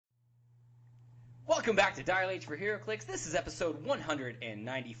Welcome back to Dial H for HeroClix. This is episode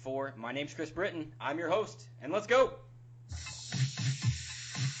 194. My name's Chris Britton. I'm your host, and let's go!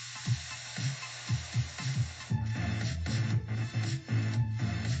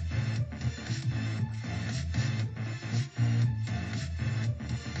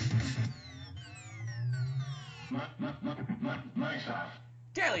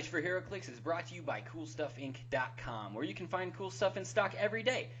 Dial H for HeroClix is brought to you by CoolStuffInc.com, where you can find cool stuff in stock every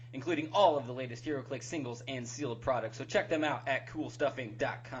day, including all of the latest HeroClix singles and sealed products. So check them out at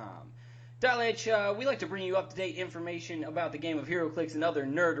CoolStuffInc.com. Dial H, we like to bring you up-to-date information about the game of HeroClix and other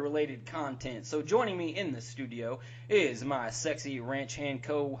nerd-related content. So joining me in the studio is my sexy ranch hand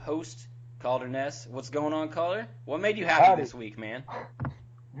co-host, Calder Ness. What's going on, Calder? What made you happy this week, man?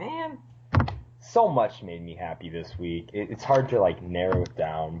 Man, so much made me happy this week. It's hard to narrow it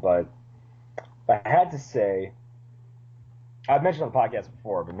down, but I had to say, I've mentioned on the podcast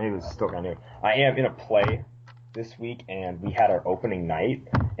before, but maybe this is still kind of new. I am in a play this week, and we had our opening night,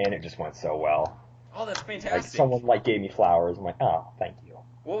 and it just went so well. Oh, that's fantastic. Someone gave me flowers. I'm like, oh, thank you.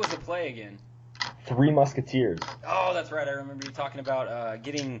 What was the play again? Three Musketeers. Oh, that's right. I remember you talking about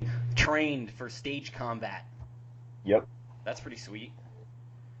getting trained for stage combat. Yep. That's pretty sweet.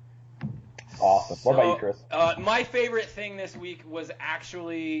 Awesome. What about you, Chris? My favorite thing this week was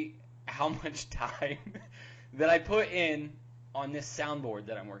actually how much time that I put in on this soundboard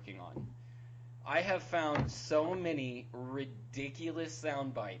that I'm working on. I have found so many ridiculous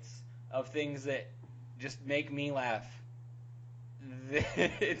sound bites of things that just make me laugh.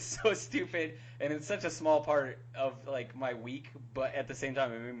 It's so stupid, and it's such a small part of my week, but at the same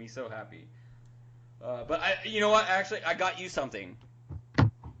time, it made me so happy. But you know what? Actually, I got you something.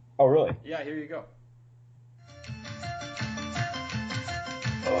 Oh, really? Yeah, here you go.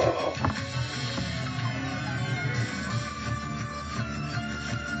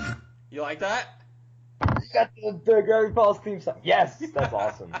 You like that? You got the Gravity Falls theme song. Yes, that's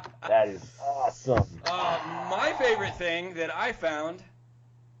awesome. That is awesome. My favorite thing that I found,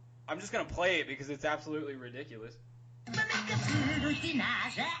 I'm just going to play it because it's absolutely ridiculous.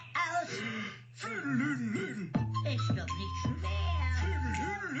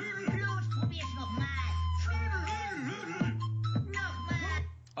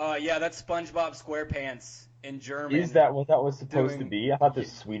 Yeah, that's SpongeBob SquarePants in German. Is that what that was supposed to be? I thought the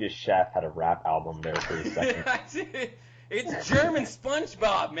Swedish Chef had a rap album there for a second. It's German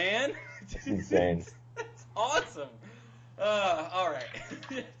SpongeBob, man. It's insane. That's awesome. All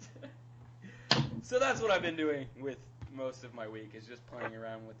right. So that's what I've been doing with most of my week, is just playing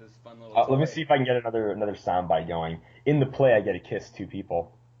around with this fun little toy. Let me see if I can get another soundbite going. In the play, I get to kiss two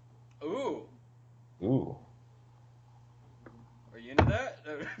people. Ooh. Are you into that?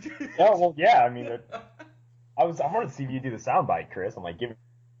 Yeah. I mean, I wanted to see if you do the soundbite, Chris. I'm giving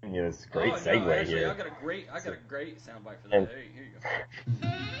you this great segue actually, here. I got a great soundbite for that. Here you go.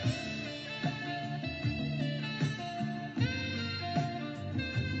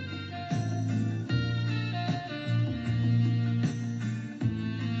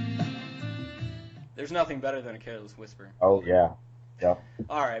 There's nothing better than a careless whisper. Oh, yeah. Yep.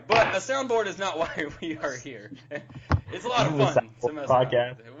 All right, but a soundboard is not why we are here. It's a lot of fun to mess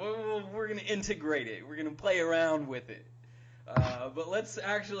podcast. with it. We're going to integrate it. We're going to play around with it. But let's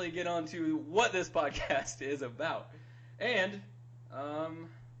actually get on to what this podcast is about. And,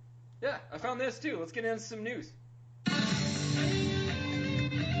 yeah, I found this too. Let's get into some news.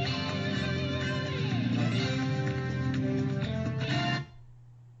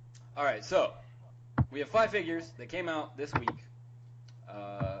 All right, so we have 5 figures that came out this week.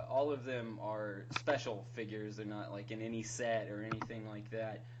 All of them are special figures. They're not in any set or anything like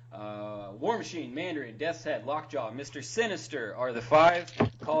that. War Machine, Mandarin, Death's Head, Lockjaw, Mr. Sinister are the 5.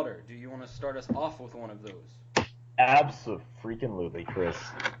 Calder, do you want to start us off with one of those? Absolutely, Chris.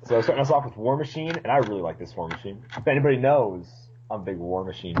 So starting us off with War Machine, and I really like this War Machine. If anybody knows, I'm a big War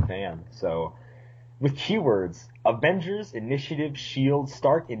Machine fan. So with keywords, Avengers, Initiative, Shield,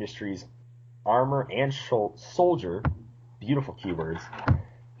 Stark Industries, Armor, and Soldier, beautiful keywords.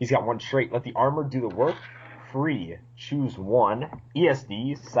 He's got one trait, let the armor do the work. Free, choose one.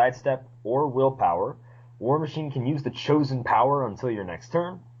 ESD, sidestep, or willpower. War Machine can use the chosen power until your next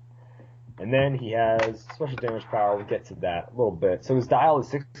turn. And then he has special damage power. We'll get to that a little bit. So his dial is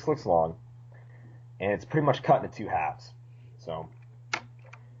 6 clicks long, and it's pretty much cut into 2 halves. So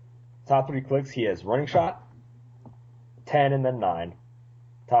top 3 clicks, he has Running Shot, 10, and then 9.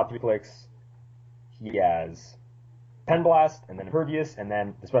 Top 3 clicks, he has Pen Blast, and then Impervious, and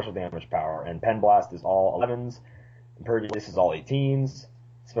then the special damage power. And Pen Blast is all 11s, Impervious is all 18s,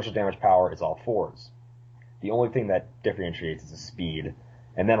 special damage power is all 4s. The only thing that differentiates is the speed.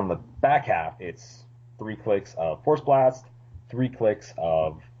 And then on the back half, it's 3 clicks of Force Blast, 3 clicks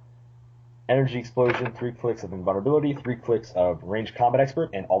of Energy Explosion, 3 clicks of Invulnerability, 3 clicks of Ranged Combat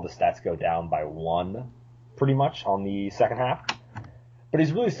Expert, and all the stats go down by 1, pretty much, on the second half. But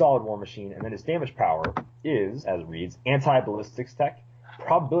he's a really solid War Machine, and then his damage power is, as it reads, Anti-Ballistics Tech,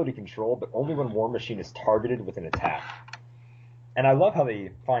 Probability Control, but only when War Machine is targeted with an attack. And I love how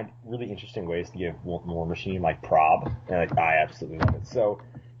they find really interesting ways to give War Machine, like, prob, and I absolutely love it. So,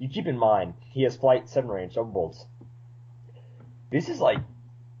 you keep in mind, he has Flight, 7 range, double bolts. This is like,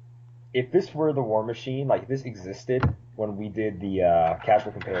 if this were the War Machine, like, if this existed when we did the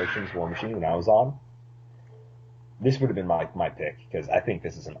Casual Comparisons War Machine when I was on, this would have been my pick, because I think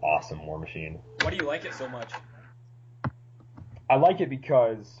this is an awesome War Machine. Why do you like it so much? I like it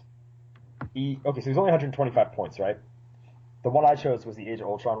because so he's only 125 points, right? The one I chose was the Age of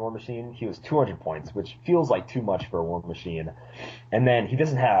Ultron War Machine. He was 200 points, which feels like too much for a War Machine. And then he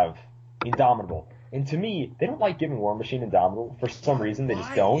doesn't have Indomitable. And to me, they don't like giving War Machine Indomitable. For some reason, they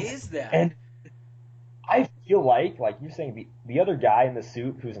just don't. Why is that? And I feel like you're saying, the other guy in the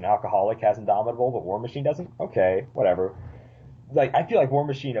suit who's an alcoholic has Indomitable, but War Machine doesn't? Okay, whatever. Like, I feel like War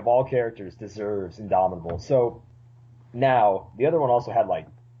Machine, of all characters, deserves Indomitable. So, now, the other one also had, like,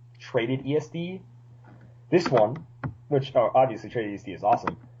 traded ESD. This one, which, obviously traded ESD is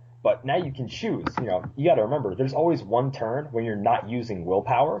awesome, but now you can choose. You gotta remember, there's always one turn when you're not using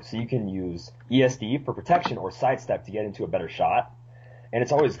willpower, so you can use ESD for protection or sidestep to get into a better shot. And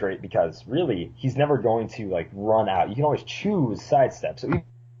it's always great because, really, he's never going to, like, run out. You can always choose sidestep. So even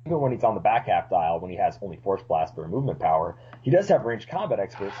when he's on the back half dial, when he has only Force Blast or movement power, he does have Ranged Combat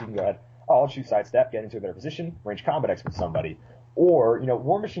Expert, so you can go ahead, I'll choose sidestep, get into a better position, Ranged Combat Expert somebody. Or,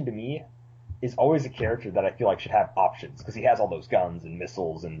 War Machine to me is always a character that I feel like should have options, because he has all those guns and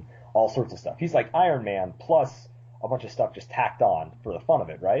missiles and all sorts of stuff. He's like Iron Man plus a bunch of stuff just tacked on for the fun of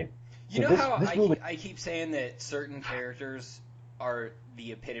it, right? You know how I keep saying that certain characters are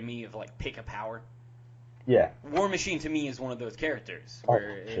the epitome of, like, pick a power? Yeah. War Machine to me is one of those characters.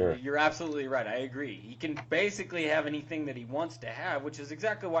 Sure. You're absolutely right. I agree. He can basically have anything that he wants to have, which is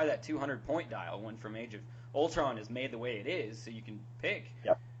exactly why that 200-point dial went from Age of Ultron is made the way it is, so you can pick.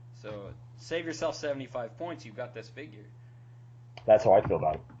 Yep. So save yourself 75 points. You've got this figure. That's how I feel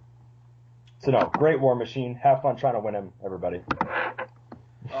about it. So no, great War Machine. Have fun trying to win him, everybody.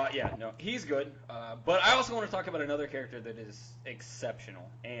 He's good. But I also want to talk about another character that is exceptional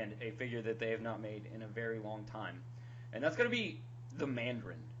and a figure that they have not made in a very long time. And that's going to be the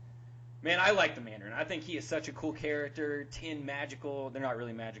Mandarin. Man, I like the Mandarin. I think he is such a cool character. 10 magical. They're not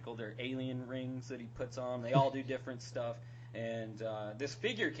really magical. They're alien rings that he puts on. They all do different stuff. And this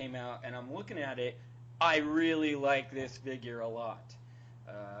figure came out, and I'm looking at it. I really like this figure a lot.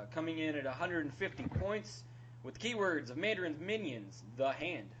 Coming in at 150 points, with keywords of Mandarin's minions, the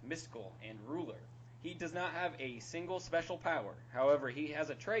Hand, Mystical, and Ruler. He does not have a single special power. However, he has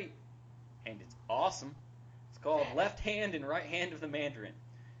a trait, and it's awesome. It's called Left Hand and Right Hand of the Mandarin.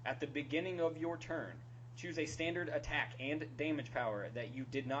 At the beginning of your turn, choose a standard attack and damage power that you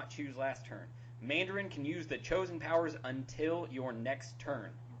did not choose last turn. Mandarin can use the chosen powers until your next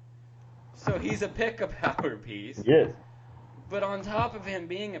turn. So he's a pick-a-power piece. He is. But on top of him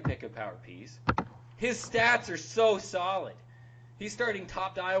being a pick-a-power piece, his stats are so solid. He's starting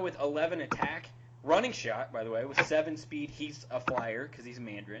top dial with 11 attack, running shot, by the way, with 7 speed. He's a flyer because he's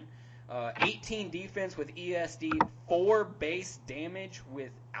Mandarin. 18 defense with ESD, 4 base damage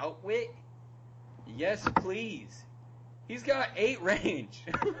with outwit. Yes, please. He's got 8 range.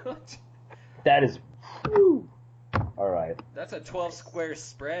 That is, whew. All right. That's a 12 square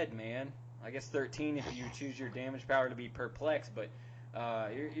spread, man. I guess 13 if you choose your damage power to be perplex, but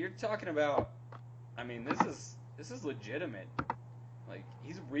you're talking about. I mean, this is legitimate. Like,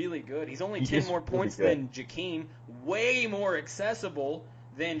 he's really good. He's only 10 more points than Jakeem, way more accessible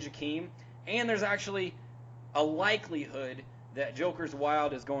than Jakeem, and there's actually a likelihood that Joker's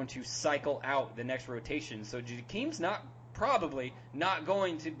Wild is going to cycle out the next rotation. So Jakeem's probably not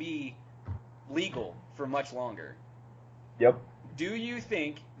going to be legal for much longer. Yep. Do you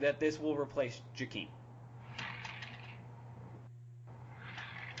think that this will replace Jakeem?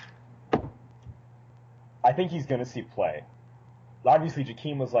 I think he's going to see play. Obviously,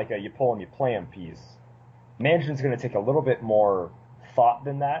 Jakeem was like a you pull him, you play him piece. Mandarin's going to take a little bit more thought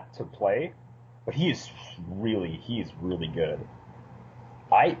than that to play, but he's really good.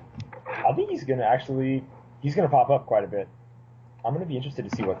 I think he's going to pop up quite a bit. I'm going to be interested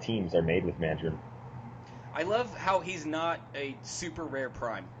to see what teams are made with Mandarin. I love how he's not a super rare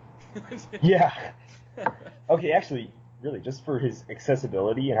prime. Yeah. Okay, actually, really, just for his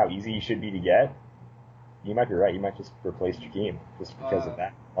accessibility and how easy he should be to get, you might be right. You might just replace Jakeem just because of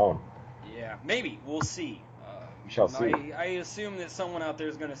that alone. Yeah, maybe. We'll see. We shall see. I assume that someone out there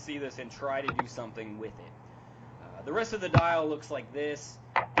is going to see this and try to do something with it. The rest of the dial looks like this.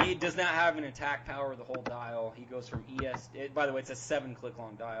 He does not have an attack power the whole dial. He goes from by the way, it's a 7-click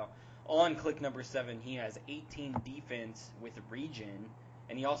long dial. On click number 7, he has 18 defense with regen,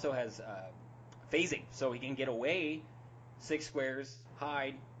 and he also has phasing, so he can get away 6 squares,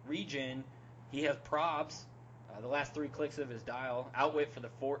 hide, regen. He has props. The last 3 clicks of his dial, outwit for the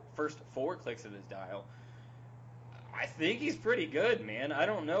first 4 clicks of his dial. I think he's pretty good, man. I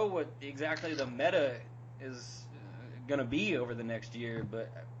don't know what exactly the meta is going to be over the next year,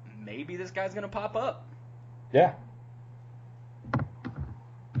 but maybe this guy's going to pop up. Yeah.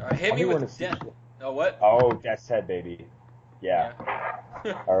 All right, hit me with death. Oh, what? Oh, Death's Head, baby. Yeah.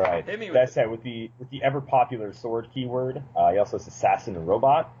 All right. Hit me with Death's Head with the ever popular sword keyword. He also has Assassin and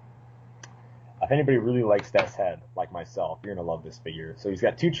Robot. If anybody really likes Death's Head, like myself, you're going to love this figure. So he's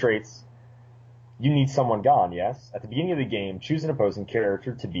got 2 traits. You need someone gone, yes? At the beginning of the game, choose an opposing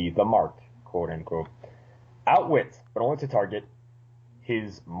character to be the mark, quote unquote. Outwit, but only to target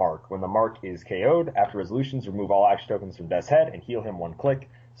his mark. When the mark is KO'd, after resolutions, remove all action tokens from Death's Head and heal him 1 click.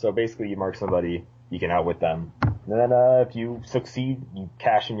 So basically, you mark somebody, you can outwit them. And then if you succeed, you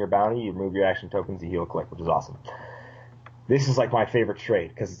cash in your bounty, you remove your action tokens, you heal a click, which is awesome. This is like my favorite trait,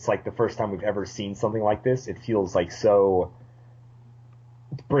 because it's like the first time we've ever seen something like this. It feels like so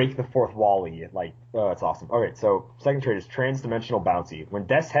break the fourth wall-y. Like, oh, it's awesome. Alright, so second trait is Transdimensional Bounty. When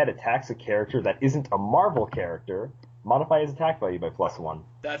Death's Head attacks a character that isn't a Marvel character, modify his attack value by +1.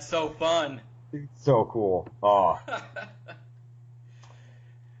 That's so fun. It's so cool. Oh.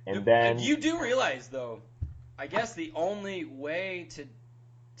 And then you do realize, though, I guess the only way to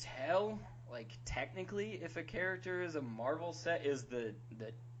tell, like, technically, if a character is a Marvel set is the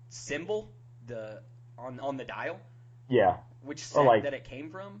symbol on the dial. Yeah. Which set like, that it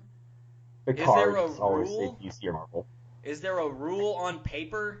came from. The cards always say DC or Marvel. Is there a rule on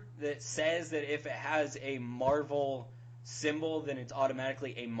paper that says that if it has a Marvel symbol, then it's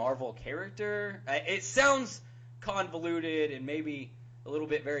automatically a Marvel character? It sounds convoluted and maybe a little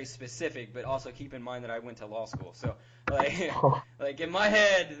bit very specific, but also keep in mind that I went to law school. So, like in my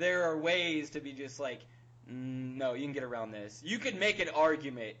head, there are ways to be just like, no, you can get around this. You could make an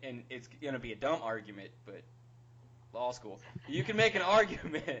argument, and it's going to be a dumb argument, but law school. You can make an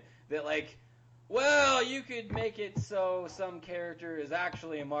argument that, like, well, you could make it so some character is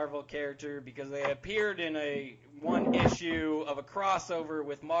actually a Marvel character because they appeared in one issue of a crossover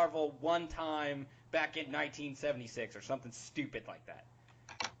with Marvel one time back in 1976 or something stupid like that.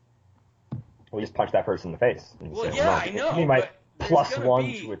 We just punch that person in the face. Well, yeah, I know. Give me my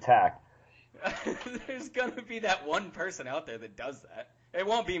 +1 to attack. There's going to be that one person out there that does that. It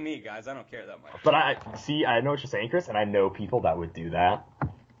won't be me, guys. I don't care that much. But I know what you're saying, Chris, and I know people that would do that.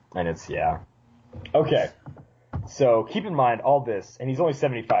 And it's, yeah. Okay. So keep in mind all this, and he's only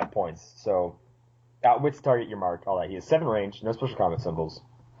 75 points. So outwits target your mark, all that. He has 7 range, no special combat symbols.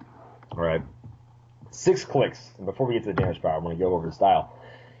 All right. 6 clicks. And before we get to the damage power, I'm going to go over his style.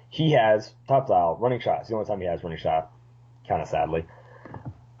 He has top dial, running shot. It's the only time he has running shot, kind of sadly.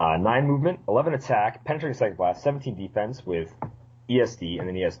 9 movement, 11 attack, penetrating second blast, 17 defense with ESD, and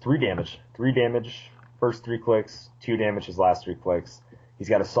then he has 3 damage. 3 damage, first 3 clicks, 2 damage his last 3 clicks. He's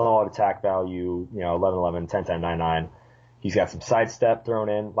got a solid attack value, 11, 11, 10, 10, 9, 9. He's got some sidestep thrown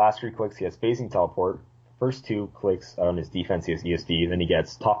in. Last 3 clicks, he has phasing teleport. First 2 clicks on his defense, he has ESD. Then he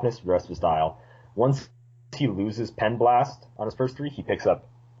gets toughness for the rest of his dial. Once he loses pen blast on his first 3, he picks up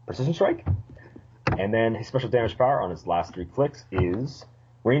precision strike. And then his special damage power on his last 3 clicks is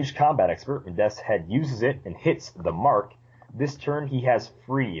ranged combat expert. When Death's Head uses it and hits the mark, this turn he has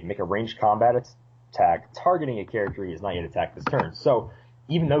free. Make a ranged combat attack targeting a character he has not yet attacked this turn. So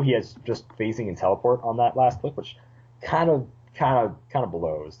even though he has just phasing and teleport on that last click, which kind of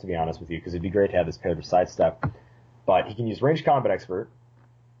blows, to be honest with you, because it'd be great to have this paired with sidestep. But he can use ranged combat expert.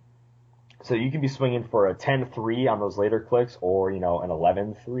 So you can be swinging for a 10-3 on those later clicks, or, an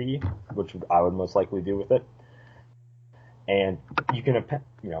 11-3, which I would most likely do with it. And you can,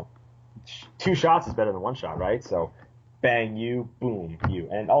 2 shots is better than 1 shot, right? So bang you, boom, you.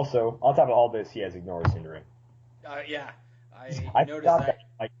 And also, on top of all this, he has Ignore Cindering. Yeah, I noticed got that.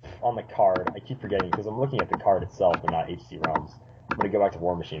 Like, on the card. I keep forgetting because I'm looking at the card itself and not HC Realms. I'm going to go back to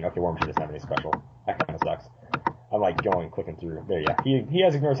War Machine. Okay, War Machine doesn't have any special. That kind of sucks. I'm like clicking through. There, yeah. He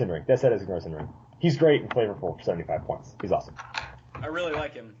has Ignore Cindering. Death's Head has Ignore Cindering. He's great and flavorful for 75 points. He's awesome. I really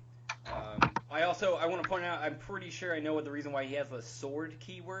like him. I want to point out, I'm pretty sure I know what the reason why he has the sword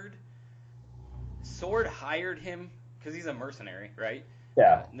keyword. Sword hired him because he's a mercenary, right?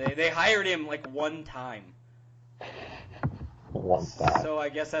 Yeah. They hired him like one time. One time. So I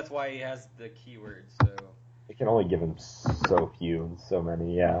guess that's why he has the keyword. So They can only give him so few and so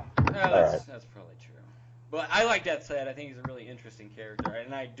many. Yeah. that's probably true. But I like that said. I think he's a really interesting character,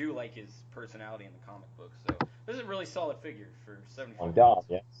 and I do like his personality in the comic book. So this is a really solid figure for 74. On job,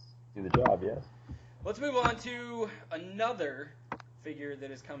 yes. Do the job, yes. Let's move on to another figure that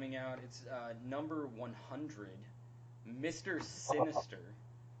is coming out. It's number 100, Mr. Sinister.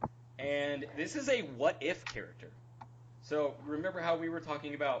 And this is a what-if character. So remember how we were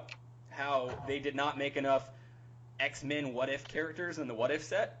talking about how they did not make enough X-Men what-if characters in the what-if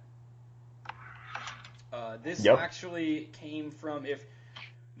set? This actually came from, if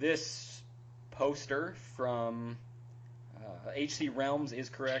this poster from HC Realms is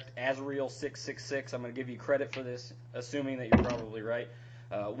correct, Azrael666. I'm going to give you credit for this, assuming that you're probably right.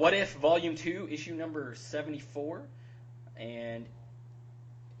 What If Volume 2, issue number 74. And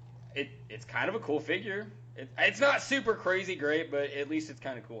it's kind of a cool figure. It's not super crazy great, but at least it's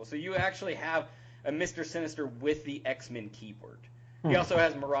kind of cool. So you actually have a Mr. Sinister with the X-Men keyword. He also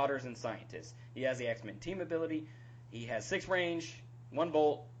has Marauders and Scientists. He has the X-Men team ability. He has 6 range, 1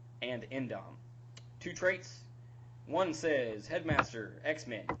 bolt, and Indom. 2 traits. One says, Headmaster,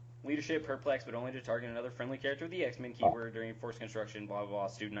 X-Men, leadership, perplex, but only to target another friendly character with the X-Men keyword during force construction, blah, blah, blah,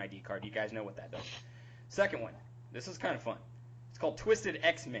 student ID card. You guys know what that does. Second one, this is kind of fun. It's called Twisted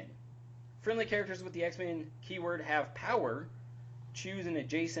X-Men. Friendly characters with the X-Men keyword have power. Choose an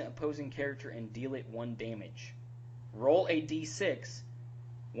adjacent opposing character and deal it 1 damage. Roll a d6.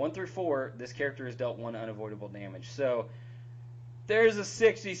 1 through 4, this character is dealt 1 unavoidable damage. So there's a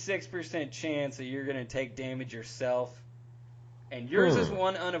 66% chance that you're going to take damage yourself. And yours is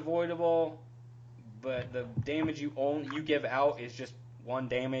 1 unavoidable, but the damage you give out is just 1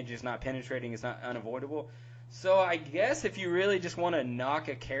 damage. It's not penetrating. It's not unavoidable. So I guess if you really just want to knock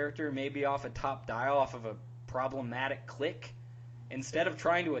a character maybe off a top dial, off of a problematic click, instead of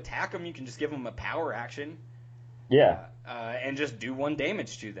trying to attack them, you can just give them a power action. Yeah. And just do 1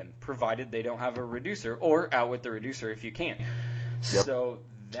 damage to them, provided they don't have a reducer, or out with the reducer if you can. Yep. So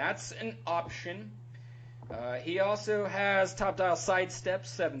that's an option. He also has top dial sidestep,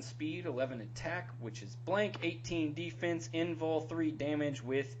 7 speed, 11 attack, which is blank, 18 defense, invul, 3 damage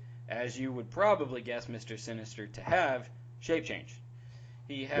with, as you would probably guess Mr. Sinister to have, shape change.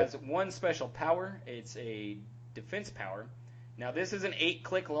 He has 1 special power. It's a defense power. Now this is an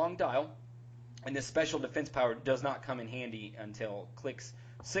 8-click long dial. And this special defense power does not come in handy until clicks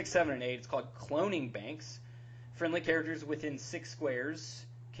 6, 7, and 8. It's called Cloning Banks. Friendly characters within 6 squares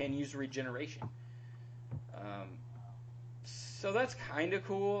can use regeneration. So that's kind of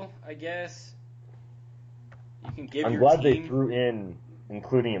cool, I guess. You can give I'm your glad team... they threw in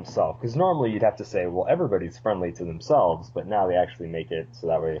including himself, because normally you'd have to say, well, everybody's friendly to themselves, but now they actually make it so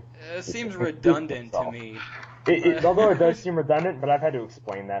that way... It seems redundant to me. Although it does seem redundant, but I've had to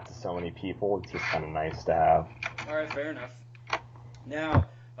explain that to so many people. It's just kind of nice to have. All right, fair enough. Now,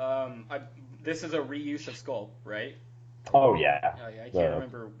 this is a reuse of Skull, right? Oh, yeah. Oh, yeah. I can't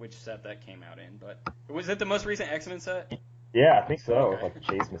remember which set that came out in, but was it the most recent X-Men set? Yeah, I think so. Okay. Like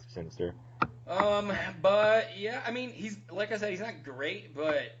Chase Mr. Sinister. But yeah, I mean, he's, like I said, he's not great,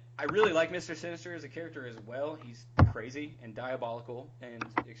 but I really like Mr. Sinister as a character as well. He's crazy and diabolical and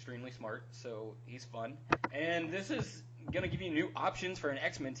extremely smart, so he's fun. And this is going to give you new options for an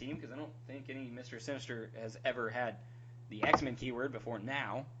X-Men team, because I don't think any Mr. Sinister has ever had the X-Men keyword before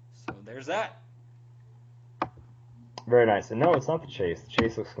now. So there's that. Very nice. And no, it's not the Chase. The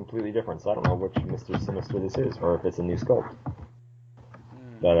Chase looks completely different, so I don't know which Mr. Sinister this is, or if it's a new sculpt.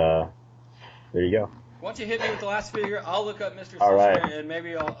 But, there you go. Once you hit me with the last figure, I'll look up Mr. Sinister, right. and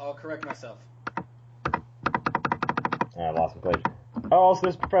maybe I'll correct myself. I lost my page. Oh, also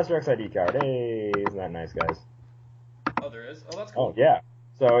there's Professor X ID card. Hey, isn't that nice, guys? Oh, there is? Oh, that's cool. Oh, yeah.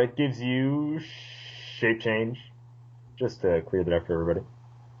 So it gives you shape change, just to clear that up for everybody.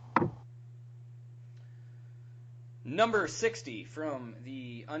 Number 60 from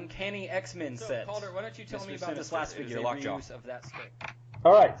the Uncanny X-Men set. Calder, why don't you tell Mr. me about this Sinister last is figure, a Lockjaw? reuse of that script.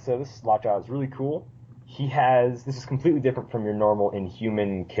 Alright, so this Lockjaw is really cool. This is completely different from your normal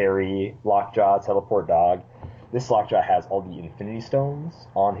Inhuman carry Lockjaw teleport dog. This Lockjaw has all the Infinity Stones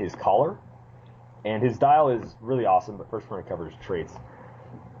on his collar, and his dial is really awesome, but first we're going to cover his traits.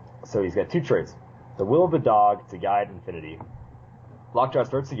 So he's got 2 traits. The Will of the Dog to guide Infinity. Lockjaw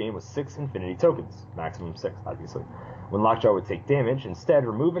starts the game with 6 Infinity tokens, maximum 6, obviously. When Lockjaw would take damage, instead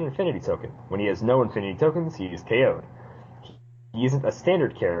remove an Infinity token. When he has no Infinity tokens, he is KO'd. He isn't a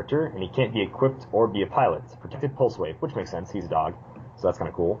standard character, and he can't be equipped or be a pilot. It's Protected Pulse Wave, which makes sense, he's a dog, so that's kind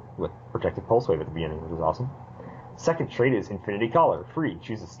of cool, with Protected Pulse Wave at the beginning, which is awesome. Second trait is Infinity Collar. Free.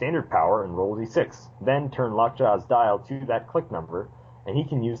 Choose a standard power and roll d6. Then turn Lockjaw's dial to that click number, and he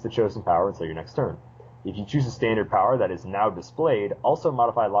can use the chosen power until your next turn. If you choose a standard power that is now displayed, also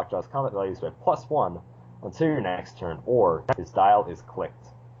modify Lockjaw's combat values by +1 until your next turn, or his dial is clicked.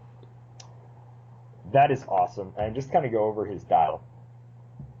 That is awesome. And just kind of go over his dial.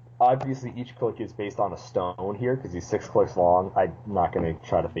 Obviously, each click is based on a stone here, because he's 6 clicks long. I'm not going to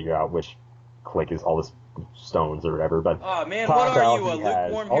try to figure out which click is all this stones or whatever. But oh man, what are you, a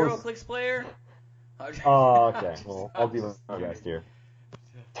lukewarm HeroClix player? Oh, okay. Well, I'll do my best here.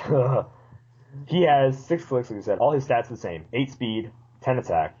 He has 6 clicks, like I said. All his stats are the same. 8 speed, 10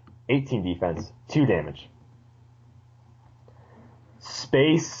 attack, 18 defense, 2 damage.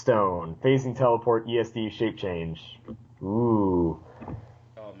 Space Stone. Phasing Teleport, ESD, Shape Change. Ooh.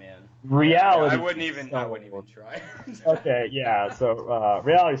 Oh, man. Reality I wouldn't even try. Okay, yeah. So,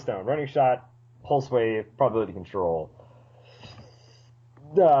 Reality Stone. Running Shot, Pulse Wave, Probability Control.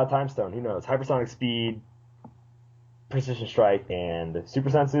 Time Stone, who knows? Hypersonic Speed, Precision Strike, and Super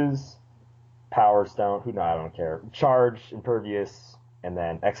Senses. Power Stone, who knows? I don't care. Charge, Impervious, and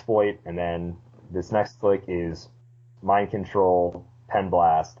then Exploit, and then this next click is Mind Control, Pen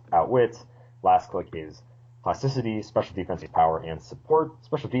Blast, Outwit. Last click is Plasticity, Special Defense Power, and Support.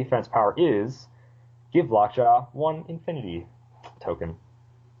 Special Defense Power is give Lockjaw 1 Infinity token.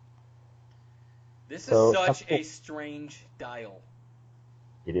 This is such a strange dial.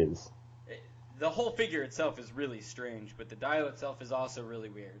 It is. The whole figure itself is really strange, but the dial itself is also really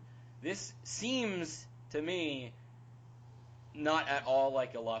weird. This seems, to me, not at all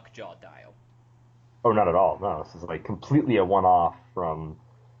like a Lockjaw dial. Oh, not at all. No, this is like completely a one-off from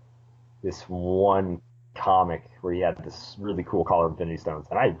this one comic where he had this really cool Collar of Infinity Stones,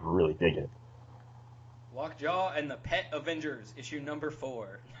 and I really dig it. Lockjaw and the Pet Avengers, issue number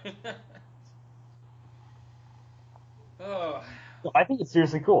 4. Oh. Well, I think it's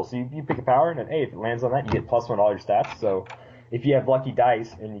seriously cool. So you pick a power, and then, hey, if it lands on that, you get +1 to all your stats. So if you have lucky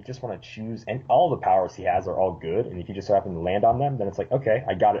dice and you just want to choose, and all the powers he has are all good, and if you just happen to land on them, then it's like, okay,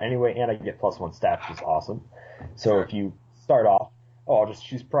 I got it anyway, and I get +1 stats, which is awesome. So sure. If you start off, I'll just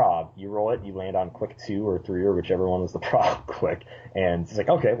choose Prob. You roll it, you land on click 2 or 3 or whichever one was the Prob click, and it's like,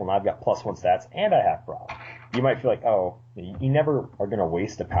 okay, well now I've got +1 stats and I have Prob. You might feel like, oh, you never are going to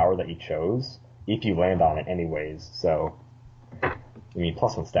waste a power that you chose if you land on it anyways. So, I mean,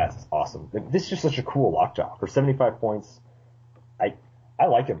 +1 stats is awesome. This is just such a cool Lockjaw. For 75 points, I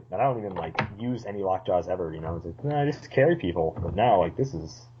like him, and I don't even use any Lockjaws ever. It's like, I just carry people. But now,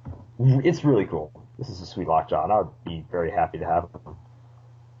 it's really cool. This is a sweet Lockjaw, and I would be very happy to have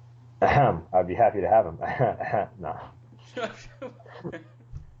him. I'd be happy to have him. No.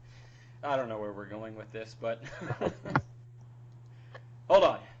 I don't know where we're going with this, but hold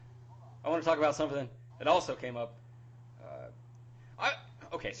on. I want to talk about something that also came up.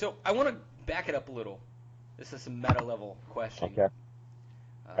 Okay, so I want to back it up a little. This is a meta level question. Okay.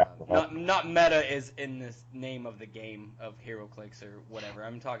 Not meta is in this name of the game of HeroClix or whatever.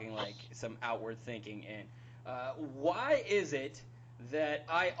 I'm talking like some outward thinking. And why is it that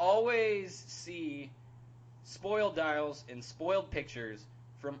I always see spoiled dials and spoiled pictures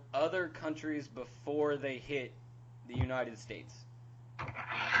from other countries before they hit the United States?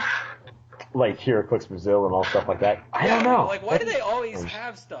 Like HeroClix Brazil and all stuff like that. I don't know. Like, why do they always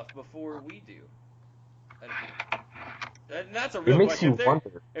have stuff before we do? And that's a real question.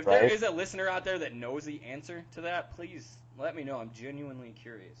 If there is a listener out there that knows the answer to that, please let me know. I'm genuinely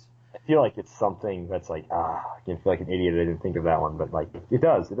curious. I feel like it's something that's like, I can feel like an idiot I didn't think of that one, but it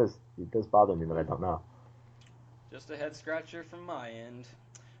does bother me that I don't know. Just a head scratcher from my end.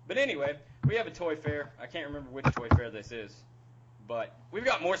 But anyway, we have a toy fair. I can't remember which toy fair this is, but we've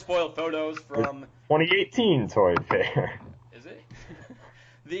got more spoiled photos from 2018 Toy Fair. Is it?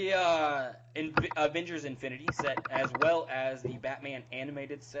 The Avengers Infinity set, as well as the Batman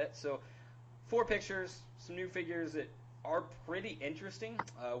animated set. So 4 pictures, some new figures that are pretty interesting.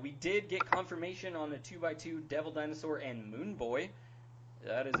 We did get confirmation on the 2x2 Devil Dinosaur and Moon Boy.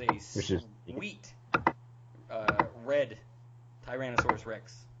 That is a sweet red Tyrannosaurus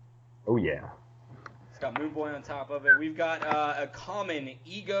Rex. Oh yeah. It's got Moon Boy on top of it. We've got a common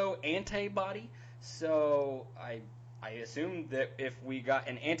Ego antibody. So I assume that if we got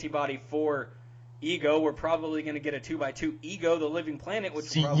an antibody for Ego, we're probably going to get a 2x2 Ego, the Living Planet, which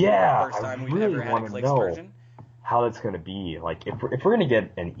is probably the first time we've ever had a Clicks version. How that's going to be. Like, if we're going to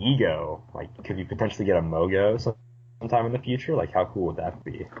get an Ego, could we potentially get a Mogo sometime in the future? How cool would that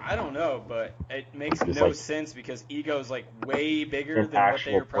be? I don't know, but it makes no sense because Ego's way bigger than what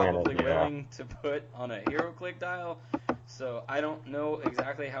they are probably willing to put on a HeroClix dial. So I don't know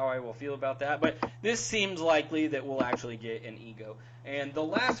exactly how I will feel about that, but this seems likely that we'll actually get an Ego. And the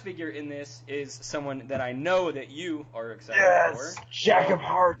last figure in this is someone that I know that you are excited for. Jack of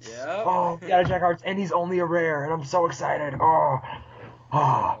Hearts. Yep. Oh, yeah, Jack of Hearts, and he's only a rare, and I'm so excited. Oh.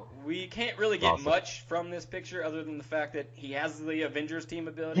 We can't really get Awesome. much from this picture other than the fact that he has the Avengers team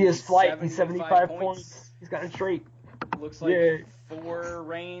ability. He has flight. He's 75 points. He's got a trait. Looks like Yay. 4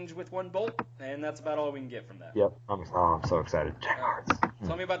 range with 1 bolt, and that's about all we can get from that. Yep. I'm so excited. Jack of Hearts.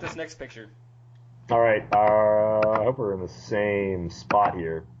 Tell me about this next picture. All right. I hope we're in the same spot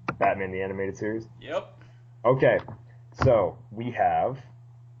here. Batman the Animated Series. Yep. Okay. So we have.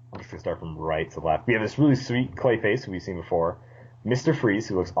 I'm just gonna start from right to left. We have this really sweet Clayface who we've seen before. Mr. Freeze,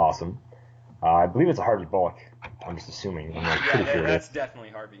 who looks awesome. I believe it's a Harvey Bullock. I'm just assuming. I'm pretty sure that's definitely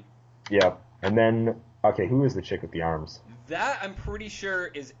Harvey. Yep. And then, okay, who is the chick with the arms? That, I'm pretty sure,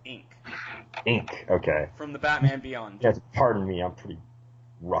 is Ink. Ink. Okay. From the Batman Beyond. Yeah, pardon me, I'm pretty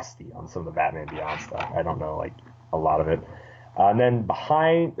rusty on some of the Batman Beyond stuff. I don't know, like, a lot of it. And then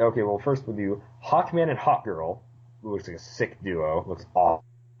behind, okay, well, first we'll do Hawkman and Hawkgirl, who looks like a sick duo. Looks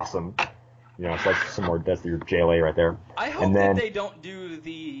awesome. You know, so that's your JLA right there. I hope that they don't do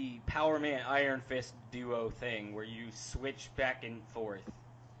the Power Man Iron Fist duo thing where you switch back and forth.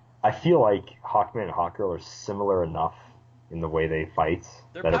 I feel like Hawkman and Hawkgirl are similar enough in the way they fight.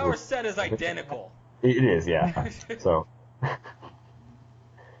 Their power set is identical. It is, yeah. So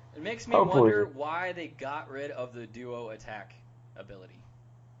it makes me wonder why they got rid of the duo attack ability.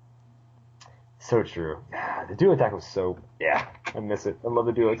 So true. The duo attack was I miss it. I love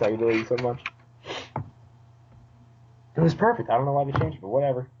the duo attack ability so much. It was perfect. I don't know why they changed it, but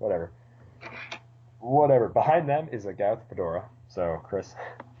whatever. Behind them is a guy with a fedora. So, Chris.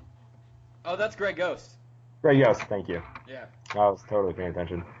 Oh, that's Greg Ghost. Greg Ghost, thank you. Yeah. I was totally paying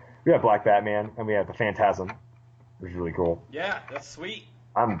attention. We have Black Batman, and we have the Phantasm, which is really cool. Yeah, that's sweet.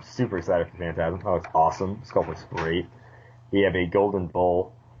 I'm super excited for Phantasm. Oh, it's awesome. Sculpt looks great. We have a Golden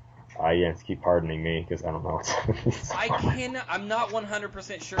Bull. Keep pardoning me, because I don't know what's I'm not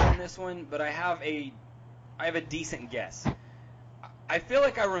 100% sure on this one, but I have a decent guess. I feel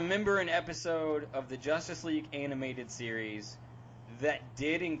like I remember an episode of the Justice League animated series that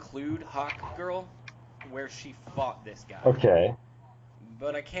did include Hawkgirl, where she fought this guy. Okay.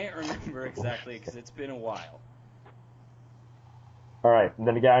 But I can't remember exactly, because it's been a while. Alright, and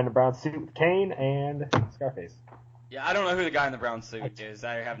then the guy in the brown suit with Kane and Scarface. Yeah, I don't know who the guy in the brown suit is.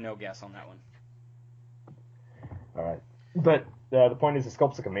 I have no guess on that one. All right. But the point is the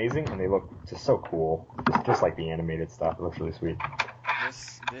sculpts look amazing, and they look just so cool. Just like the animated stuff. It looks really sweet.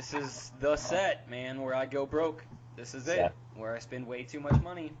 This is the set, man, where I go broke. This is it, where I spend way too much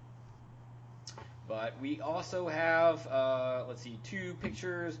money. But we also have, 2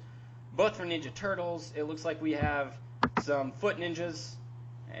 pictures, both for Ninja Turtles. It looks like we have some Foot Ninjas,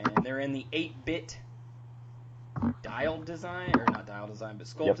 and they're in the 8-bit dial design, or not dial design, but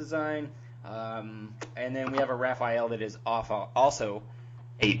sculpt design. And then we have a Raphael that is also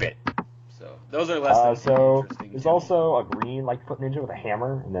 8-bit. So those are less than interesting. There's also a green Foot Ninja with a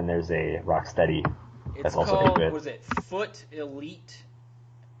hammer, and then there's a Rocksteady. It's called, what is it, Foot Elite,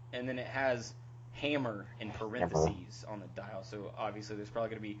 and then it has hammer in parentheses on the dial. So obviously there's probably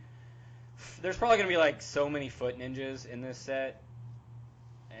gonna be like so many Foot Ninjas in this set.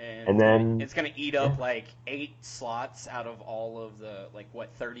 And then it's going to eat up 8 slots out of all of the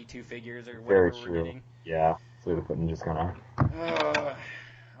 32 figures or whatever we're getting. Yeah, so the Foot Ninja's gonna.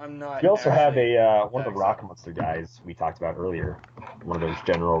 I'm not. We also have one of the Rock Monster guys we talked about earlier. One of those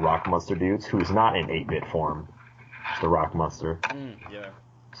general Rock Monster dudes who's not in 8-bit form. Just a Rock Monster. Yeah.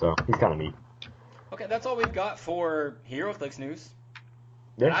 So he's kind of neat. Okay, that's all we've got for HeroClix news.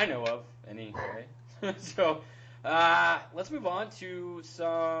 That I know of, anyway. So. Let's move on to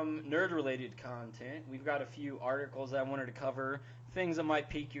some nerd-related content. We've got a few articles I wanted to cover, things that might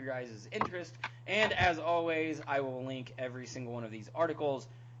pique your guys' interest, and as always, I will link every single one of these articles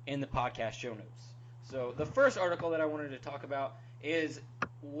in the podcast show notes. So the first article that I wanted to talk about is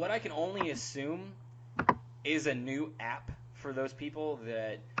what I can only assume is a new app for those people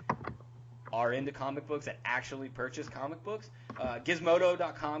that are into comic books, that actually purchase comic books.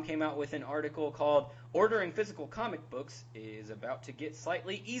 Gizmodo.com came out with an article called "Ordering Physical Comic Books is About to Get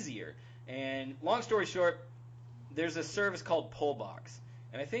Slightly Easier." And long story short, there's a service called Pullbox.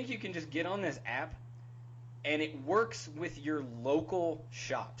 And I think you can just get on this app, and it works with your local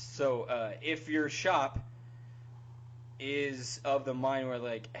shops. So if your shop is of the mind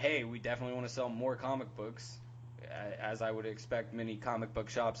where hey, we definitely want to sell more comic books, as I would expect many comic book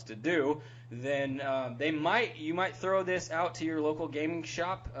shops to do, then you might throw this out to your local gaming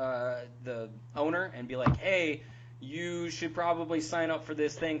shop, the owner, and be like, hey, you should probably sign up for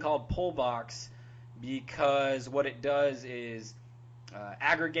this thing called Pullbox, because what it does is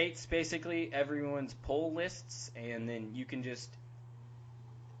aggregates basically everyone's pull lists, and then you can just.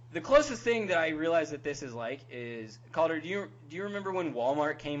 The closest thing that I realize that this is like is, Calder, do you remember when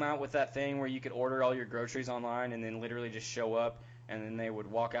Walmart came out with that thing where you could order all your groceries online and then literally just show up, and then they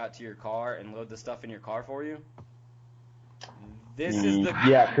would walk out to your car and load the stuff in your car for you? This is the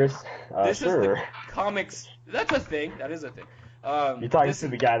Chris. this Sure. is the comics. That's a thing. That is a thing. You're talking to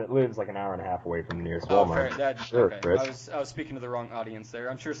the guy that lives like an hour and a half away from the nearest Walmart. Sure, okay. Chris. I was speaking to the wrong audience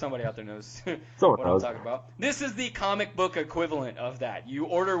there. I'm sure somebody out there knows Someone what knows. I'm talking about. This is the comic book equivalent of that. You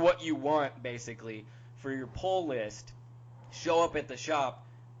order what you want, basically, for your pull list, show up at the shop,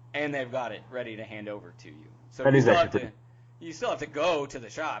 and they've got it ready to hand over to you. So you still have to go to the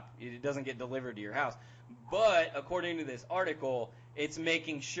shop. It doesn't get delivered to your house. But according to this article, it's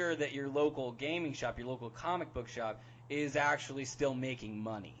making sure that your local gaming shop, your local comic book shop, is actually still making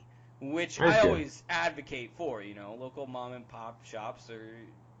money, which That's I good. always advocate for. Local mom and pop shops are,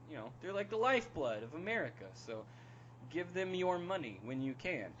 they're like the lifeblood of America. So give them your money when you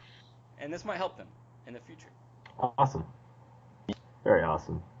can, and this might help them in the future. Awesome. Very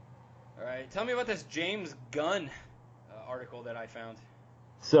awesome. All right, tell me about this James Gunn article that I found.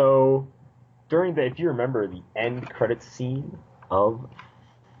 So, if you remember the end credits scene of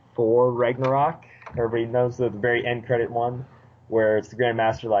Thor Ragnarok, everybody knows the very end credit one, where it's the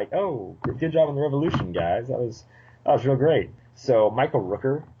Grandmaster like, "Oh, good job on the Revolution, guys. That was real great." So Michael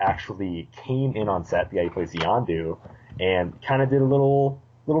Rooker actually came in on set, the guy who plays Yondu, and kind of did a little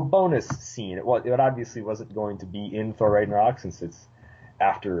bonus scene. It obviously wasn't going to be in Thor Ragnarok, since it's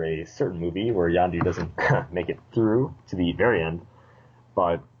after a certain movie where Yondu doesn't make it through to the very end.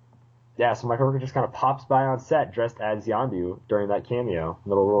 But yeah, so Michael Rooker just kind of pops by on set dressed as Yondu during that cameo,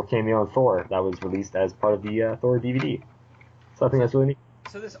 little cameo in Thor that was released as part of the Thor DVD. So I think that's really neat.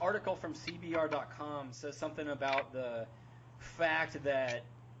 So this article from CBR.com says something about the fact that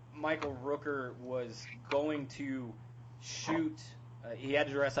Michael Rooker was going to shoot. He had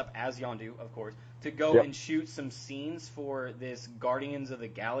to dress up as Yondu, of course, to go and shoot some scenes for this Guardians of the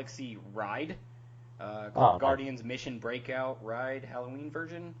Galaxy ride. Called Guardians Mission Breakout Ride, Halloween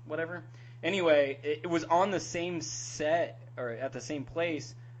version, whatever. Anyway, it was on the same set, or at the same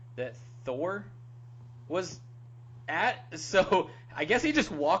place that Thor was at. So I guess he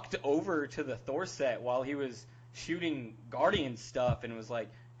just walked over to the Thor set while he was shooting Guardian stuff and was like,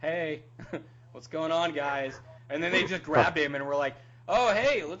 "Hey, what's going on, guys?" And then they just grabbed him and were like, "Oh,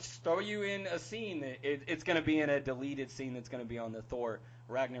 hey, let's throw you in a scene. It's going to be in a deleted scene that's going to be on the Thor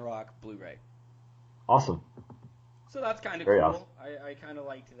Ragnarok Blu-ray." Awesome. So that's kind of Very cool. awesome. I kind of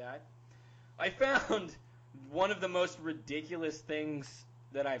liked that. I found one of the most ridiculous things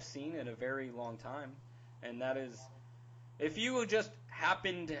that I've seen in a very long time, and that is, if you just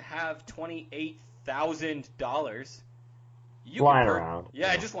happen to have $28,000, you Lying can around.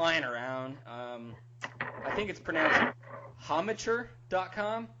 Yeah, just lying around. I think it's pronounced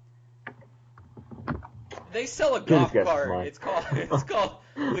Homature.com. They sell a golf guys cart. smart. It's called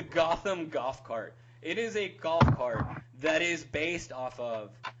the Gotham Golf Cart. It is a golf cart that is based off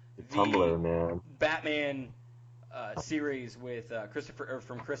of the Tumblr, man. Batman series with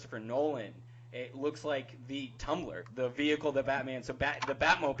from Christopher Nolan. It looks like the Tumbler, the vehicle that Batman, the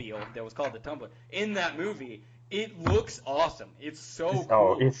Batmobile that was called the Tumbler in that movie. It looks awesome. It's so cool.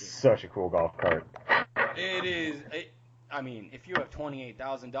 Oh, it's such a cool golf cart. It is. I mean, if you have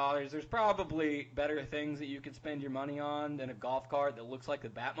 $28,000, there's probably better things that you could spend your money on than a golf cart that looks like the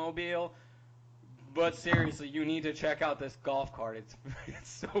Batmobile. But seriously, you need to check out this golf cart. It's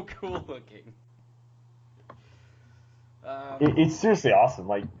so cool looking. It's seriously awesome.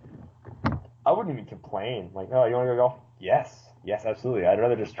 Like, I wouldn't even complain. Like, oh, you want to go golf? Yes, absolutely. I'd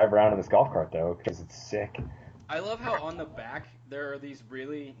rather just drive around in this golf cart though, because it's sick. I love how on the back there are these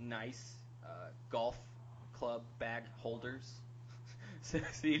really nice golf club bag holders. So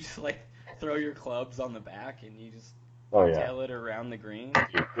you just like throw your clubs on the back and you just tail it around the green.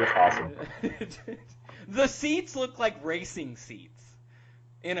 It's awesome. The seats look like racing seats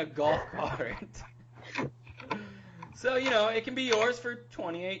in a golf cart. So, it can be yours for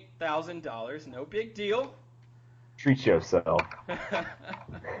 $28,000. No big deal. Treat yourself.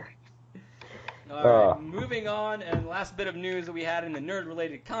 All right, moving on, and last bit of news that we had in the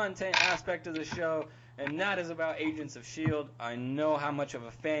nerd-related content aspect of the show, and that is about Agents of S.H.I.E.L.D. I know how much of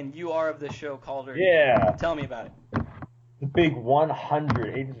a fan you are of this show, Calder. Yeah. Tell me about it. The big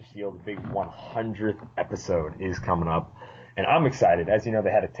 100, Agents of S.H.I.E.L.D., the big 100th episode is coming up. And I'm excited. As you know,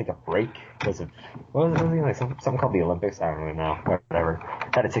 they had to take a break because of, what was it like something called the Olympics? I don't really know. Whatever.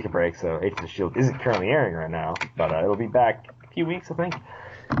 Had to take a break, so Agents of S.H.I.E.L.D. isn't currently airing right now, but it'll be back in a few weeks, I think.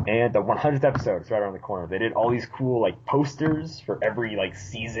 And the 100th episode is right around the corner. They did all these cool, like, posters for every, like,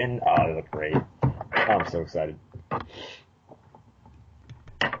 season. Oh, they look great. I'm so excited.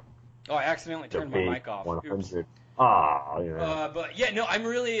 Oh, I accidentally turned my mic off. 100. Oops. Yeah. But yeah, no, I'm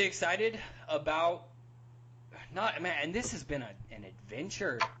really excited about. And this has been an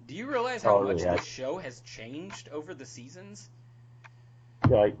adventure. Do you realize how much the show has changed over the seasons?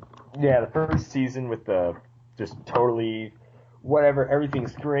 Like, yeah, the first season with the just totally whatever,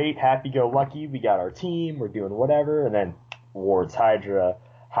 everything's great, happy-go-lucky, we got our team, we're doing whatever, and then Ward's Hydra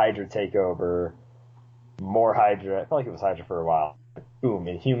takeover, more Hydra. I felt like it was Hydra for a while. Boom,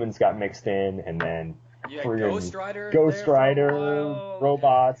 and humans got mixed in, and then Ghost Rider,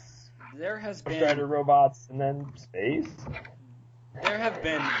 robots. There has been Ghost Rider, robots, and then space. There have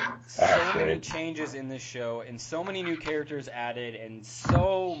been so many changes in this show, and so many new characters added, and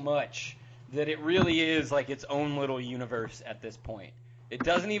so much that it really is like its own little universe at this point. It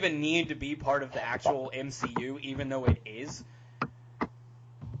doesn't even need to be part of the actual MCU, even though it is.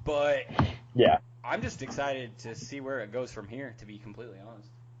 But yeah, I'm just excited to see where it goes from here, to be completely honest.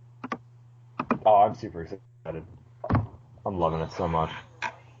 Oh, I'm super excited. I'm loving it so much.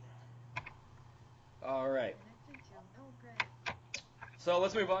 All right. So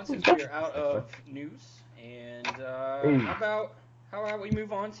let's move on since we are out of news, and how about we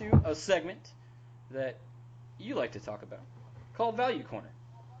move on to a segment that you like to talk about called Value Corner.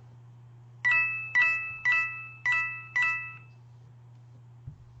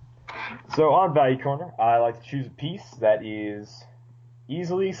 So on Value Corner, I like to choose a piece that is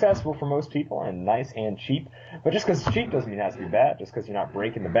easily accessible for most people and nice and cheap. But just because it's cheap doesn't mean it has to be bad. Just because you're not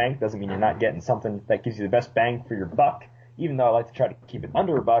breaking the bank doesn't mean you're not getting something that gives you the best bang for your buck. Even though I like to try to keep it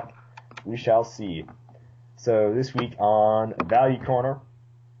under a buck, we shall see. So this week on Value Corner,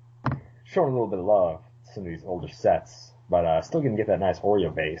 showing a little bit of love to some of these older sets, but still going to get that nice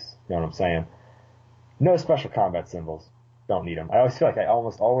Oreo base. You know what I'm saying? No special combat symbols. Don't need them. I always feel like I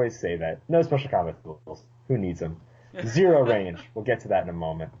almost always say that. No special combat symbols. Who needs them? 0 range. We'll get to that in a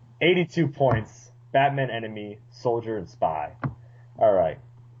moment. 82 points. Batman enemy, soldier, and spy. All right.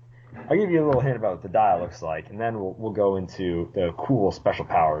 I'll give you a little hint about what the dial looks like, and then we'll go into the cool special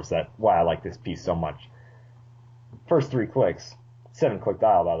powers that why I like this piece so much. First 3 clicks. 7-click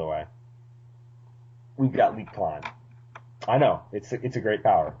dial, by the way. We've got Leap Climb. I know it's a great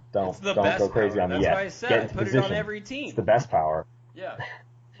power. Don't go crazy power. on me yet. That's why I said put it on every team. It's the best power. Yeah.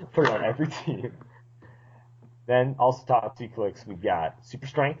 Put it on every team. Then also top 2 clicks, we've got Super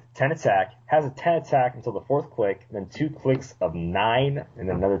Strength, 10 attack, has a 10 attack until the 4th click, and then 2 clicks of 9, and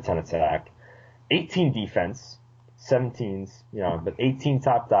then another 10 attack. 18 defense, 17s, but 18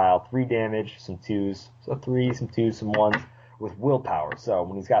 top dial, 3 damage, some 2s, so 3, some 2s, some 1s, with willpower. So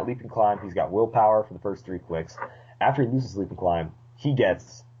when he's got Leap and Climb, he's got willpower for the first 3 clicks. After he loses Leap and Climb, he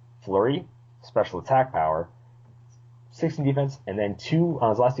gets Flurry, special attack power, 16 defense, and then 2 on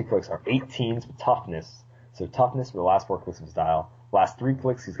his last 2 clicks are 18s with toughness. So toughness for the last 4 clicks of his dial. Last 3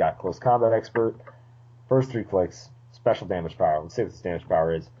 clicks, he's got close combat expert. First 3 clicks, special damage power. Let's say what this damage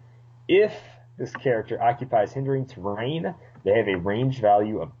power is. If this character occupies hindering terrain, they have a range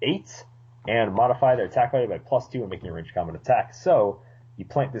value of 8 and modify their attack value by +2 when making a ranged combat attack. So you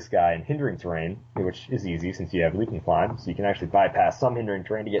plant this guy in hindering terrain, which is easy since you have Leap and Climb, so you can actually bypass some hindering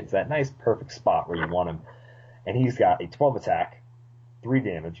terrain to get to that nice perfect spot where you want him. And he's got a 12 attack, 3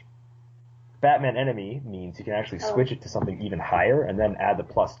 damage. Batman enemy means you can actually switch it to something even higher and then add the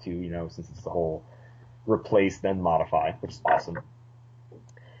 +2, since it's the whole replace then modify, which is awesome.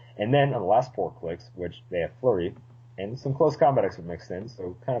 And then on the last 4 clicks, which they have Flurry, and some close combat expert mixed in,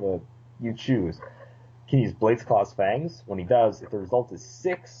 so kind of you choose. Can use Blades, Claws, Fangs. When he does, if the result is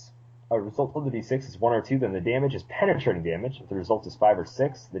 6, a result of the D6 is 1 or 2, then the damage is penetrating damage. If the result is 5 or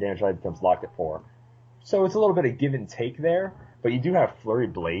 6, the damage value becomes locked at 4. So it's a little bit of give and take there, but you do have Flurry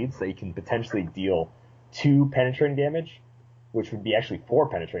Blades that you can potentially deal 2 penetrating damage, which would be actually 4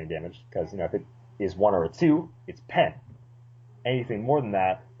 penetrating damage, because, if it is 1 or a 2, it's pen. Anything more than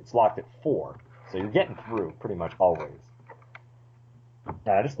that, it's locked at 4. So you're getting through pretty much always.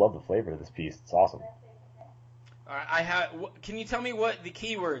 And I just love the flavor of this piece. It's awesome. All right, can you tell me what the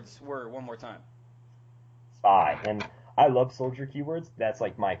keywords were one more time? Spy. And I love soldier keywords. That's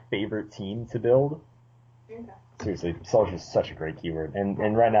like my favorite team to build. Seriously, soldier is such a great keyword.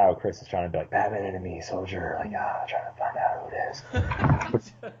 And right now, Chris is trying to be like, Batman enemy, soldier, trying to find out who it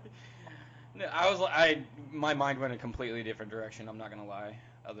is. No, my mind went a completely different direction, I'm not going to lie,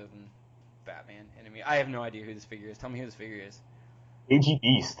 other than Batman enemy. I have no idea who this figure is. Tell me who this figure is. KG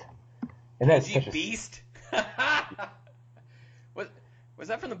Beast. And that's such KG Beast? Was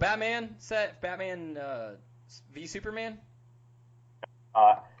that from the Batman set? Batman v Superman?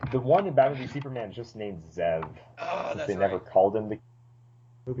 The one in Batman v Superman is just named Zev. Oh, that's they right. never called him the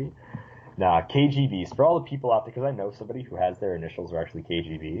movie. Nah, KG Beast. For all the people out there, because I know somebody who has their initials are actually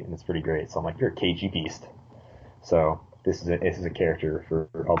KGB, and it's pretty great. So I'm like, you're a KG Beast. So this is a character for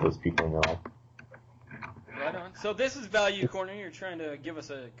all those people in your life. Right on. So this is Value Corner. You're trying to give us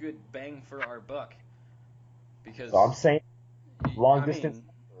a good bang for our buck. Because So I'm saying long distance.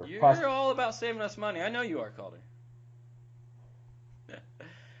 You're all about saving us money. I know you are, Calder.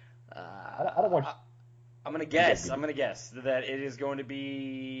 I don't want. I'm gonna guess that it is going to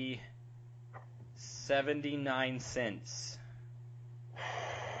be 79 cents.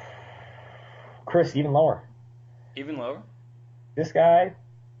 Chris, even lower. Even lower? This guy,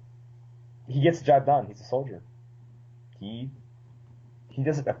 he gets the job done. He's a soldier. He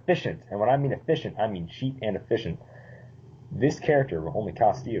does it efficient, and when I mean efficient, I mean cheap and efficient. This character will only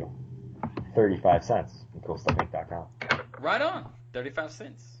cost you 35 cents on CoolStuffInc.com. Right on. 35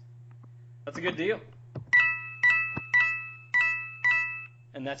 cents. That's a good deal.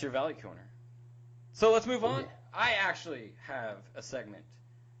 And that's your Value Corner. So let's move on. I actually have a segment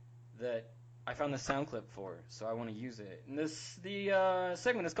that I found the sound clip for, so I want to use it. And the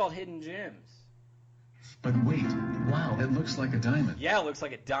segment is called Hidden Gems. But wait, wow, it looks like a diamond. Yeah, it looks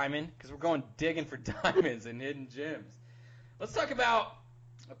like a diamond, because we're going digging for diamonds and hidden gems. Let's talk about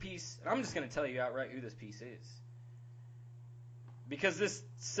a piece, and I'm just going to tell you outright who this piece is. Because this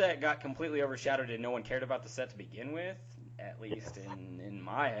set got completely overshadowed and no one cared about the set to begin with, at least in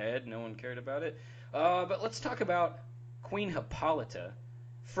my head, no one cared about it. But let's talk about Queen Hippolyta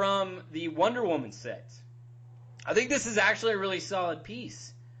from the Wonder Woman set. I think this is actually a really solid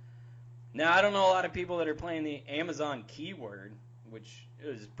piece. Now, I don't know a lot of people that are playing the Amazon keyword, which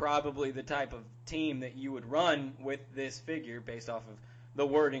is probably the type of team that you would run with this figure based off of the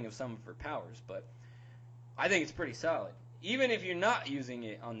wording of some of her powers, but I think it's pretty solid. Even if you're not using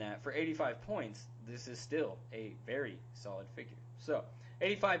it on that, for 85 points, this is still a very solid figure. So,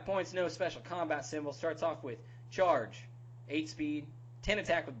 85 points, no special combat symbol. Starts off with charge, 8 speed, 10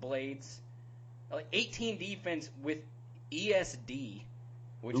 attack with blades, 18 defense with ESD,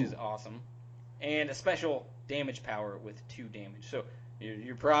 which is awesome, and a special damage power with 2 damage. So,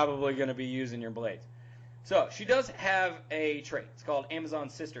 you're probably going to be using your blades. So, she does have a trait. It's called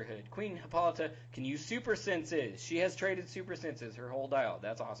Amazon Sisterhood. Queen Hippolyta can use super senses. She has traded super senses her whole dial.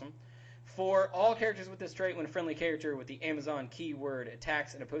 That's awesome. For all characters with this trait, when a friendly character with the Amazon keyword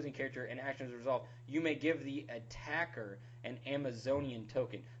attacks an opposing character and actions resolve, you may give the attacker an Amazonian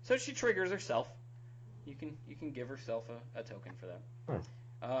token. So she triggers herself. You can give herself a token for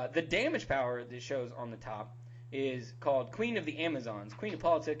that. The damage power that shows on the top is called Queen of the Amazons. Queen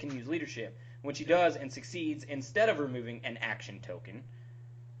Hippolyta can use leadership. When she does and succeeds, instead of removing an action token,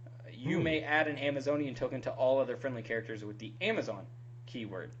 you may add an Amazonian token to all other friendly characters with the Amazon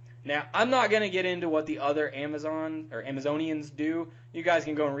keyword. Now, I'm not going to get into what the other Amazon or Amazonians do. You guys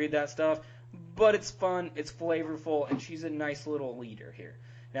can go and read that stuff. But it's fun, it's flavorful, and she's a nice little leader here.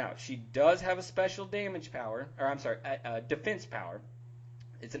 Now, she does have a special damage power, or I'm sorry, a defense power.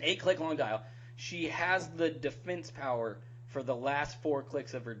 It's an 8-click long dial. She has the defense power for the last 4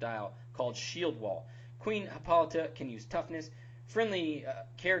 clicks of her dial, called Shield Wall. Queen Hippolyta can use toughness. Friendly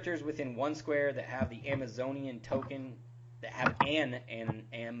characters within 1 square that have the Amazonian token, that have an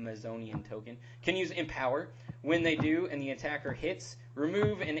Amazonian token, can use Empower. When they do and the attacker hits,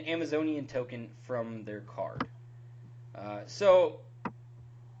 remove an Amazonian token from their card. So,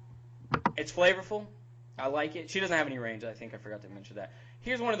 it's flavorful. I like it. She doesn't have any range. I think I forgot to mention that.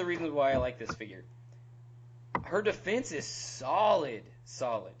 Here's one of the reasons why I like this figure. Her defense is solid.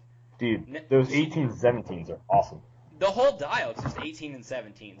 Dude, those 18s, 17s are awesome. The whole dial is just 18 and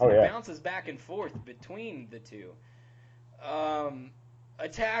 17s. Oh, yeah. It bounces back and forth between the two.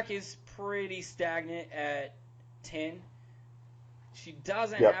 Attack is pretty stagnant at 10. She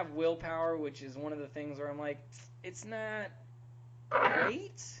doesn't have willpower, which is one of the things where I'm like, it's not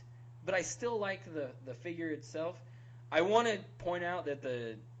great, but I still like the figure itself. I want to point out that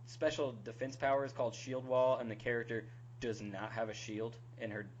the special defense power is called Shield Wall, and the character does not have a shield in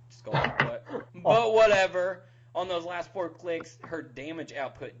her skull. But whatever. On those last 4 clicks, her damage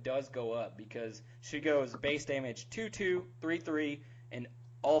output does go up because she goes base damage 2-2, 3-3, and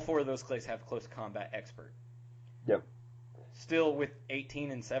all 4 of those clicks have close combat expert. Yep. Still with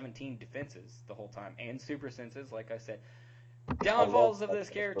 18 and 17 defenses the whole time, and super senses, like I said. Downfalls of this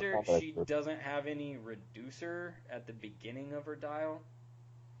character, she doesn't have any reducer at the beginning of her dial.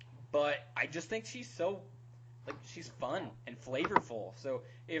 but I just think she's so, like, she's fun and flavorful. So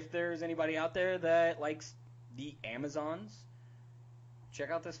if there's anybody out there that likes the Amazons, check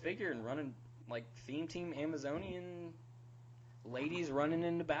out this figure and running, like, Theme Team Amazonian ladies running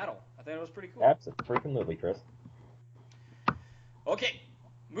into battle. I thought it was pretty cool. Absolutely, Chris. Okay,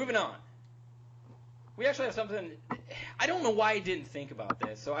 moving on. We actually have something. I don't know why I didn't think about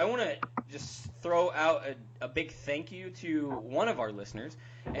this, so I want to just throw out a big thank you to one of our listeners.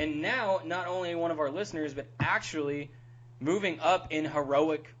 And now, not only one of our listeners, but actually moving up in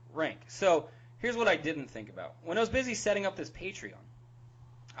heroic rank. So here's what I didn't think about. When I was busy setting up this Patreon,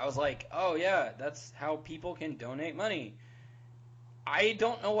 I was like, oh yeah, that's how people can donate money. I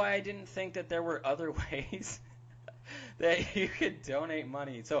don't know why I didn't think that there were other ways that you could donate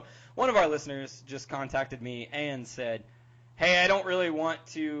money. So one of our listeners just contacted me and said, hey, I don't really want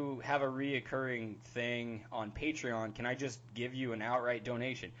to have a reoccurring thing on Patreon. Can I just give you an outright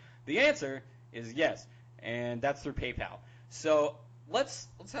donation? The answer is yes, and that's through PayPal. So let's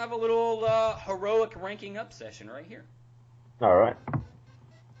have a little heroic ranking up session right here. All right.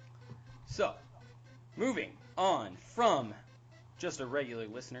 So, moving on from just a regular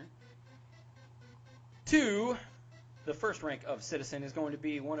listener to the first rank of citizen is going to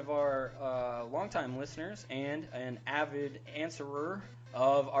be one of our longtime listeners and an avid answerer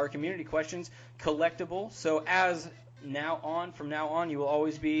of our community questions, Collectible. So from now on, you will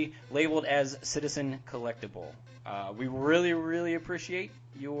always be labeled as Citizen Collectible. We really, really appreciate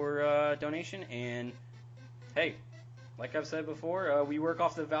your donation. And hey, like I've said before, we work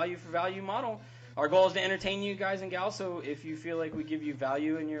off the value for value model. Our goal is to entertain you guys and gals, so if you feel like we give you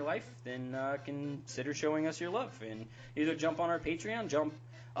value in your life, then consider showing us your love. And either jump on our Patreon, jump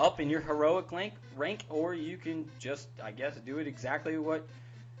up in your heroic rank, or you can just, I guess, do it exactly what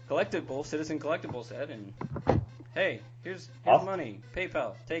Citizen Collectible said. And hey, here's money.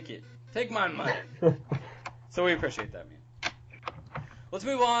 PayPal, take it. Take my money. So we appreciate that, man. Let's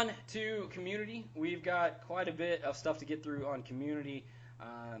move on to community. We've got quite a bit of stuff to get through on community.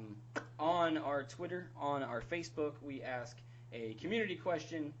 On our Twitter, on our Facebook, we ask a community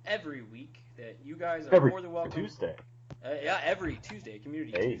question every week that you guys are more than welcome. Tuesday. Every Tuesday,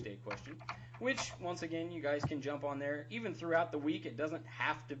 Community Tuesday question, which, once again, you guys can jump on there. Even throughout the week, it doesn't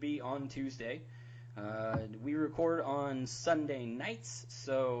have to be on Tuesday. We record on Sunday nights,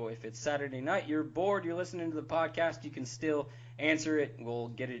 so if it's Saturday night, you're bored, you're listening to the podcast, you can still answer it. We'll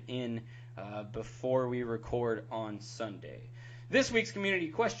get it in before we record on Sunday. This week's community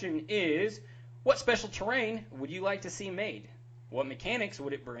question is, what special terrain would you like to see made? What mechanics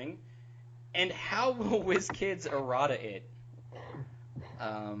would it bring? And how will WizKids errata it?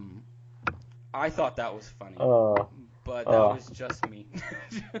 I thought that was funny, but that was just me.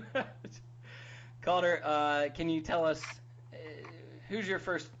 Calder, can you tell us, who's your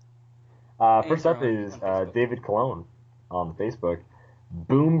first? First up is David Cologne on Facebook.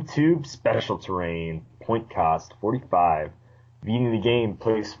 Boom Tube Special Terrain, point cost 45. Beginning the game,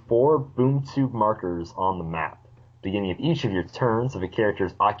 place 4 boom tube markers on the map. Beginning of each of your turns, if a character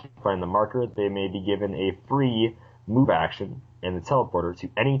is occupying the marker, they may be given a free move action and the teleporter to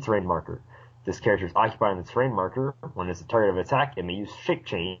any terrain marker. If this character is occupying the terrain marker when it's the target of attack, it may use shape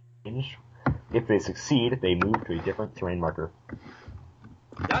change. If they succeed, they move to a different terrain marker.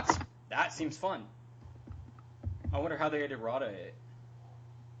 That seems fun. I wonder how they errata it.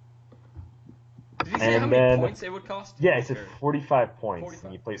 Did he say how many points it would cost? Yeah, he said 45 points. 45.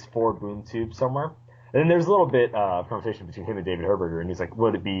 And you place 4 boom tubes somewhere. And then there's a little bit of conversation between him and David Herberger, and he's like,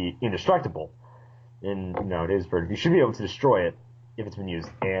 would it be indestructible? And, it is verdict. You should be able to destroy it if it's been used.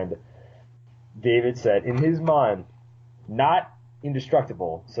 And David said, in his mind, not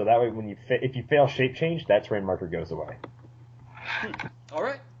indestructible, so that way if you fail shape change, that terrain marker goes away. All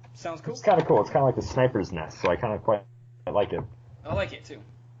right. Sounds cool. It's kind of cool. It's kind of like the sniper's nest, so I like it. I like it, too.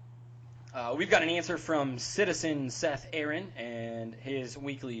 We've got an answer from Citizen Seth Aaron, and his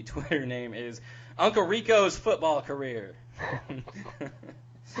weekly Twitter name is Uncle Rico's Football Career.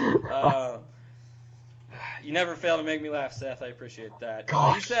 You never fail to make me laugh, Seth. I appreciate that.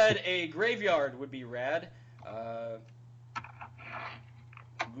 He said a graveyard would be rad.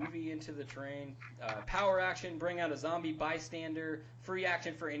 Movie into the terrain. Power action, bring out a zombie bystander. Free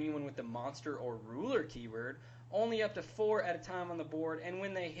action for anyone with the monster or ruler keyword. Only up to 4 at a time on the board, and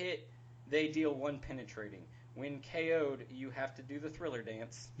when they hit, they deal 1 penetrating. When KO'd, you have to do the Thriller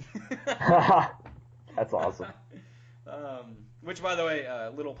dance. That's awesome. Which, by the way,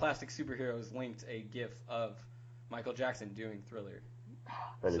 Little Plastic Superheroes linked a GIF of Michael Jackson doing Thriller.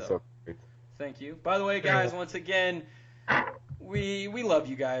 That is so great. Thank you. By the way, guys, once again, we love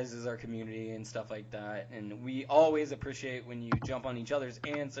you guys as our community and stuff like that, and we always appreciate when you jump on each other's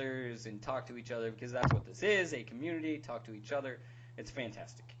answers and talk to each other, because that's what this is, a community, talk to each other. It's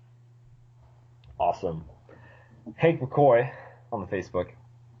fantastic. Awesome. Hank McCoy on the Facebook.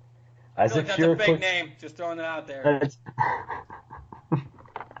 I feel like that's a fake name, just throwing it out there.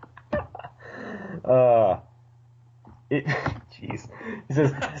 Jeez. He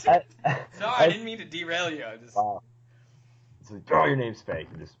says, Sorry, I didn't mean to derail you. So, your name's fake.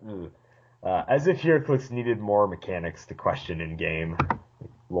 As if HeroClix needed more mechanics to question in game.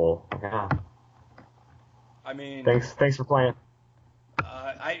 Lol. I mean, thanks for playing.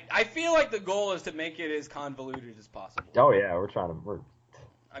 I feel like the goal is to make it as convoluted as possible. Oh yeah,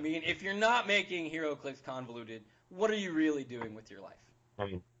 I mean, if you're not making HeroClix convoluted, what are you really doing with your life? I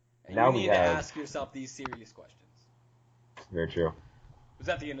mean, and now you need to ask yourself these serious questions. Very true. Was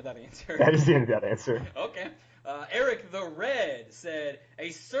that the end of that answer? That is the end of that answer. Okay. Eric the Red said,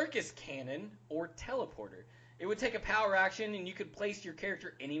 a circus cannon or teleporter. It would take a power action, and you could place your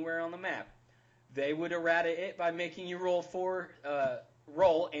character anywhere on the map. They would errata it by making you roll,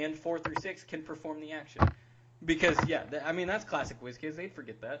 and 4 through 6 can perform the action. Because, yeah, I mean, that's classic WizKids. They'd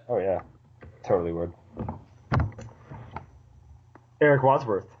forget that. Oh, yeah. Totally would. Eric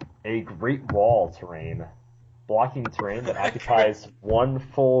Wadsworth. A Great Wall terrain. Blocking terrain that occupies one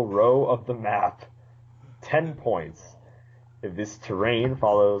full row of the map. 10 points. If this terrain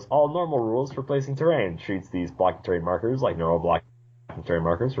follows all normal rules for placing terrain, treats these blocking terrain markers like normal blocking terrain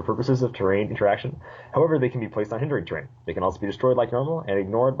markers for purposes of terrain interaction. However, they can be placed on hindering terrain. They can also be destroyed like normal and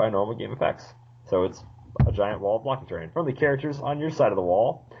ignored by normal game effects. So it's a giant wall of blocking terrain. Friendly characters on your side of the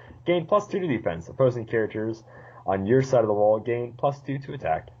wall gain +2 to defense. Opposing characters on your side of the wall gain +2 to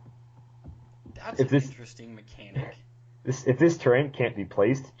attack. That's an interesting mechanic. If this terrain can't be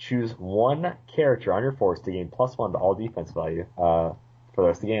placed, choose one character on your force to gain +1 to all defense value for the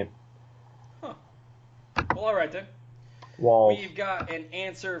rest of the game. Huh. Well, all right then. Walls. We've got an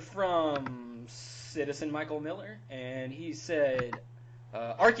answer from Citizen Michael Miller, and he said,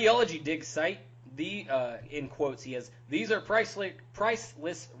 archaeology dig site. In quotes, he has, these are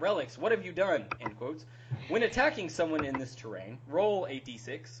priceless relics. What have you done? End quotes. When attacking someone in this terrain, roll a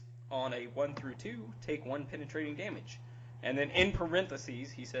d6. On a 1 through 2, take 1 penetrating damage. And then in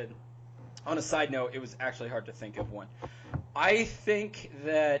parentheses, he said, on a side note, it was actually hard to think of one. I think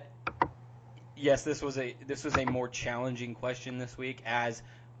that, yes, this was a more challenging question this week, as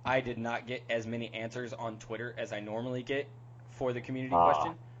I did not get as many answers on Twitter as I normally get for the community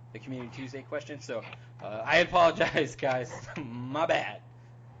question, the Community Tuesday question. So I apologize, guys. My bad.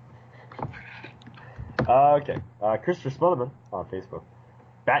 Okay. Christopher Smotherman on Facebook.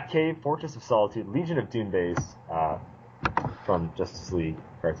 Batcave, Fortress of Solitude, Legion of Dune Base, from Justice League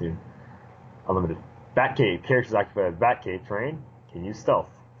cartoon. Unlimited. Batcave, characters occupied by Batcave terrain can use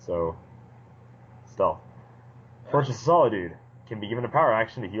stealth. So, stealth. Fortress of Solitude can be given a power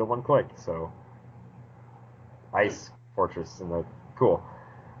action to heal 1 click. So, Ice Fortress and the cool.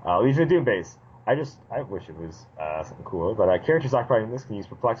 Legion of Dune Base. I wish it was something cooler, but characters occupying this can use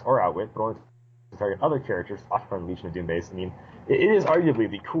Perplex or Outwit, but only to target other characters occupying Legion of Dune Base. I mean, it is arguably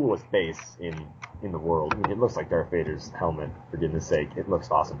the coolest base in the world. I mean, it looks like Darth Vader's helmet, for goodness sake. It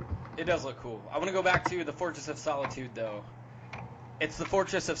looks awesome. It does look cool. I want to go back to the Fortress of Solitude, though. It's the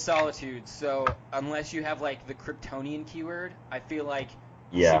Fortress of Solitude, so unless you have, like, the Kryptonian keyword, I feel like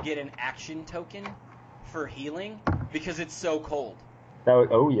you should get an action token for healing, because it's so cold. That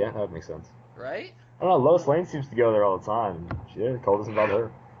would make sense. Right? I don't know, Lois Lane seems to go there all the time. Shit, cold doesn't bother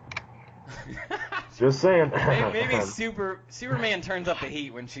her. Just saying. Maybe Superman turns up the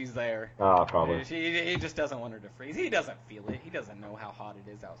heat when she's there. Oh, probably. He just doesn't want her to freeze. He doesn't feel it. He doesn't know how hot it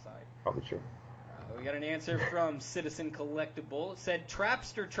is outside. Probably true. We got an answer from Citizen Collectible. It said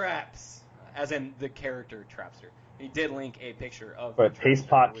Trapster Traps, as in the character Trapster. He did link a picture of. But Paste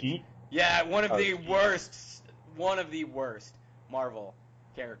Pot Pete? Yeah, one of the worst Marvel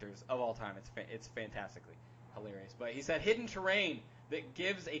characters of all time. It's fantastically hilarious. But he said hidden terrain that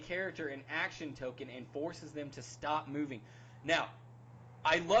gives a character an action token and forces them to stop moving. Now,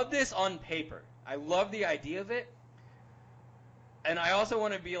 I love this on paper. I love the idea of it. And I also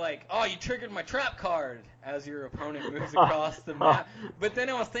want to be like, oh, you triggered my trap card as your opponent moves across the map. But then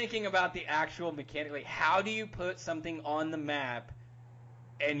I was thinking about the actual mechanic. Like, how do you put something on the map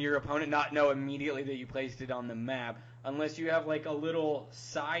and your opponent not know immediately that you placed it on the map unless you have, like, a little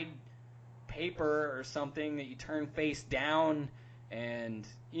side paper or something that you turn face down. And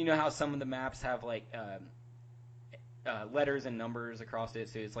you know how some of the maps have, like, letters and numbers across it,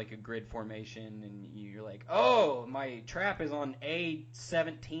 so it's like a grid formation, and you're like, oh, my trap is on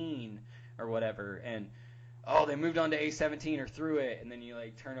A17 or whatever. And oh, they moved on to A17 or through it, and then you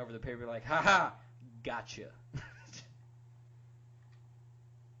like turn over the paper like, haha, gotcha.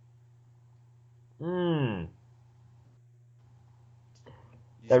 Hmm.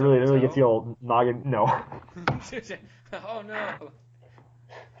 You That really stubbed gets the old noggin. No. toe? Oh no.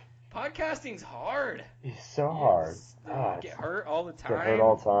 Podcasting's hard. It's so hard. You get hurt all the time. Get hurt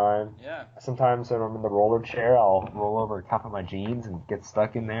all the time. Yeah. Sometimes when I'm in the roller chair, I'll roll over and cuff up my jeans and get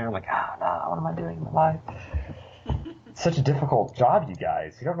stuck in there. I'm like, no, what am I doing in my life? It's such a difficult job, you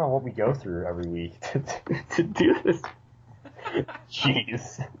guys. You don't know what we go through every week to do this.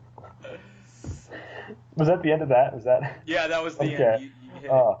 Jeez. Was that the end of that? Was that? Yeah, that was the Okay. end. You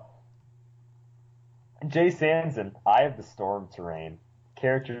hit it. Jay Sanson, Eye of the Storm terrain.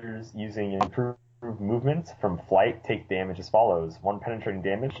 Characters using improved movement from flight take damage as follows. 1 penetrating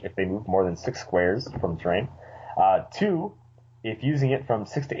damage if they move more than 6 squares from the terrain. 2, if using it from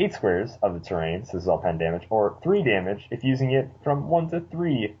 6 to 8 squares of the terrain, so this is all pen damage. Or 3 damage if using it from 1 to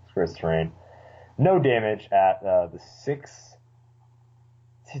 3 squares of terrain. No damage at the 6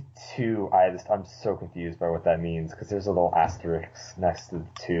 to 2. I'm so confused by what that means, because there's a little asterisk next to the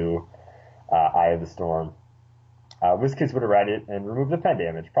 2. Eye of the Storm. WizKids would have read it and removed the pen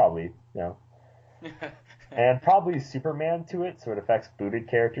damage, probably, and probably Superman to it, so it affects booted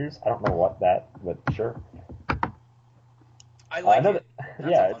characters. I don't know what that, but sure. I like it.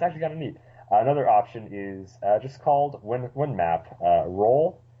 Yeah, it's actually kind of neat. Another option is just called Wind Map.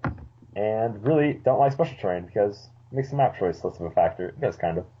 Roll, and really don't like special terrain because it makes the map choice less of a factor. It does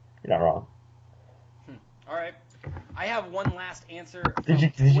kind of. You're not wrong. All right. I have one last answer. Did you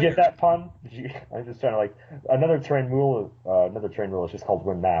get that pun? I'm just trying to like another terrain rule. Another terrain rule is just called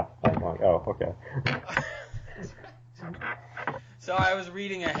Wind Map. I'm like, oh, okay. So I was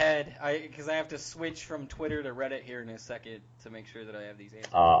reading ahead, because I have to switch from Twitter to Reddit here in a second to make sure that I have these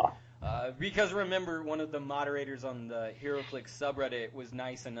answers. Because remember, one of the moderators on the HeroClix subreddit was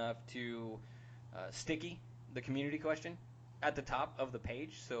nice enough to sticky the community question at the top of the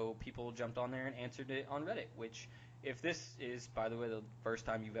page, so people jumped on there and answered it on Reddit, which, if this is, by the way, the first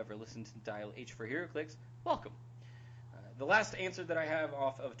time you've ever listened to Dial H for HeroClix, welcome. The last answer that I have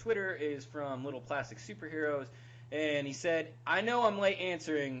off of Twitter is from Little Plastic Superheroes, and he said, I know I'm late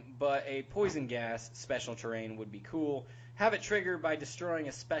answering, but a poison gas special terrain would be cool. Have it trigger by destroying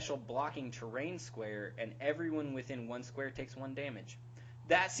a special blocking terrain square, and everyone within 1 square takes 1 damage.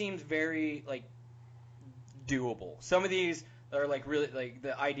 That seems very, doable. Some of these are really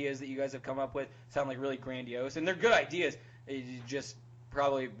the ideas that you guys have come up with sound like really grandiose, and they're good ideas. It just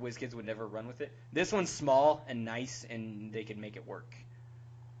probably WizKids would never run with it. This one's small and nice, and they could make it work.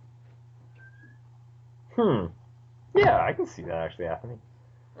 Yeah, I can see that actually happening.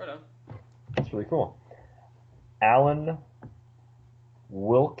 Right on. That's really cool. Alan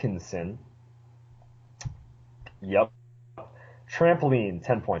Wilkinson. Yep. Trampoline,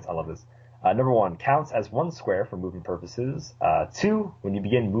 10 points. I love this. Number 1, counts as 1 square for movement purposes. 2, when you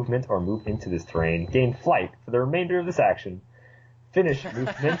begin movement or move into this terrain, gain flight for the remainder of this action. Finish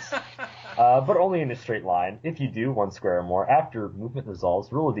movement, but only in a straight line. If you do 1 square or more after movement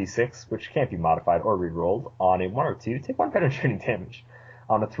resolves, roll a d6, which can't be modified or re-rolled. On a 1 or 2, take 1 penetrating damage.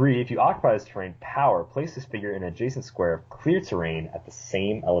 On a 3, if you occupy this terrain power, place this figure in an adjacent square of clear terrain at the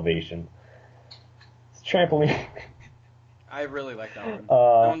same elevation. It's trampoline. I really like that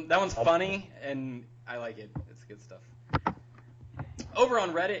one. That one's funny, and I like it. It's good stuff. Over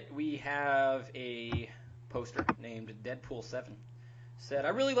on Reddit, we have a poster named Deadpool7. Said, I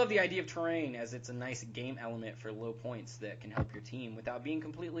really love the idea of terrain, as it's a nice game element for low points that can help your team without being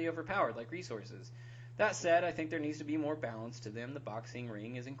completely overpowered like resources. That said, I think there needs to be more balance to them. The boxing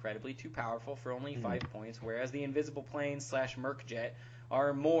ring is incredibly too powerful for only 5 points, whereas the invisible plane / Merc Jet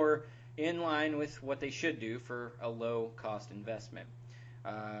are more in line with what they should do for a low-cost investment.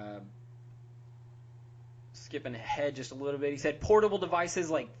 Skipping ahead just a little bit, he said portable devices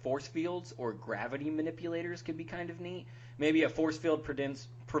like force fields or gravity manipulators could be kind of neat. Maybe a force field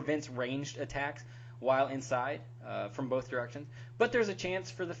prevents ranged attacks while inside from both directions, but there's a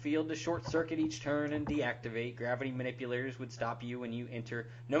chance for the field to short-circuit each turn and deactivate. Gravity manipulators would stop you when you enter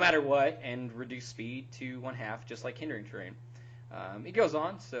no matter what and reduce speed to 1/2, just like hindering terrain. It goes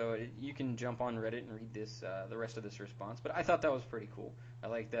on, so you can jump on Reddit and read this, the rest of this response. But I thought that was pretty cool. I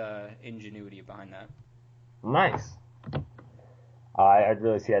like the ingenuity behind that. Nice. I'd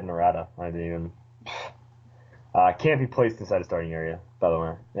really see that in errata. I didn't even. Can't be placed inside a starting area, by the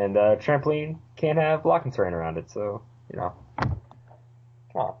way. And trampoline can't have blocking terrain around it, so come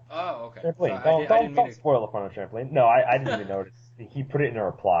on. Oh, okay. Trampoline. So Don't spoil the fun of trampoline. No, I didn't even notice. He put it in a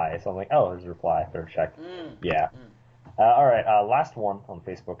reply, so I'm like, oh, there's a reply. Better check. Yeah. All right, last one on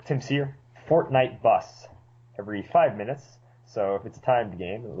Facebook. Tim Sear, Fortnite Bus. every 5 minutes. So if it's a timed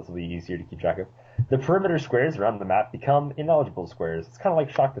game, this will be easier to keep track of. The perimeter squares around the map become ineligible squares. It's kind of like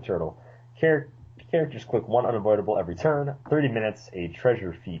Shock the Turtle. Characters click one unavoidable every turn. 30 minutes, a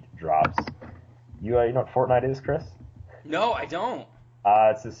treasure feat drops. You know what Fortnite is, Chris? No, I don't.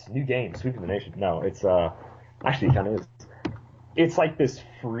 It's this new game, Sweeping the Nation. No, it's actually it kind of is. It's like this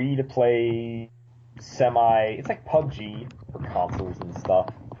free-to-play it's like PUBG for consoles and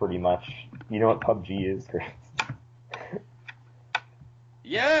stuff, pretty much. You know what PUBG is, Chris?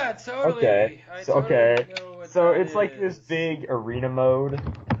 Yeah, totally. Okay. So it's that like this is. big arena mode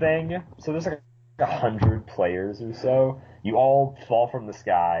thing. So there's like 100 players or so. You all fall from the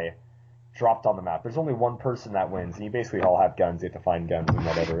sky, dropped on the map. There's only one person that wins, and you basically all have guns. You have to find guns and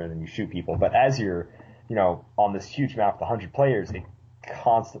whatever, and then you shoot people. But as you're, on this huge map with 100 players, it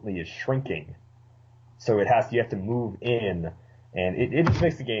constantly is shrinking. So you have to move in, and it just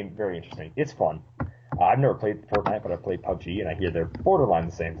makes the game very interesting. It's fun. I've never played Fortnite, but I've played PUBG, and I hear they're borderline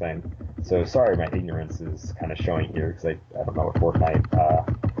the same thing. So sorry, my ignorance is kind of showing here, because I don't know what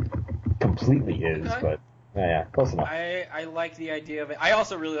Fortnite completely is, Okay. but yeah, close enough. I like the idea of it. I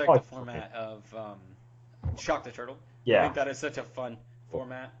also really like Oh, the format of Shock the Turtle. I Yeah. think that is such a fun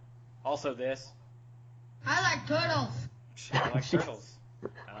format. Also this. I like turtles. I like turtles.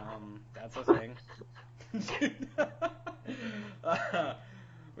 That's a thing.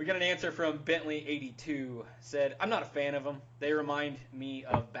 We got an answer from Bentley82. Said, I'm not a fan of them. They remind me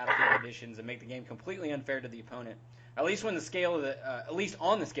of Battlefield editions and make the game completely unfair to the opponent. At least on the scale of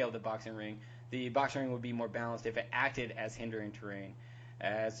the boxing ring, the boxing ring would be more balanced if it acted as hindering terrain.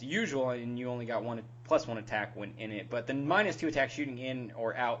 As usual, and you only got +1 attack when in it. But the -2 attack shooting in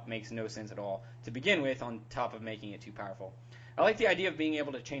or out makes no sense at all to begin with, on top of making it too powerful. I like the idea of being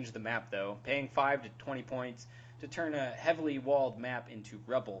able to change the map, though. Paying 5 to 20 points to turn a heavily walled map into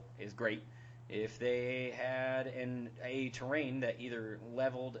rubble is great. If they had a terrain that either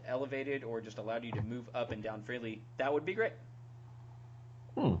leveled, elevated, or just allowed you to move up and down freely, that would be great.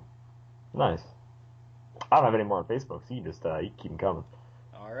 Nice. I don't have any more on Facebook, so you just you keep them coming.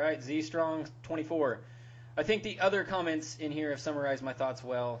 All right, ZStrong24. I think the other comments in here have summarized my thoughts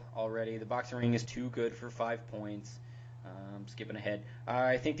well already. The boxing ring is too good for 5 points. Skipping ahead.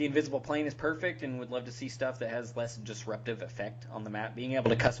 I think the invisible plane is perfect and would love to see stuff that has less disruptive effect on the map. Being able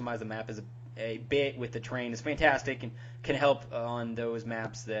to customize the map is a bit with the terrain is fantastic and can help on those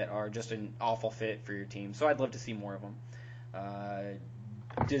maps that are just an awful fit for your team. So I'd love to see more of them.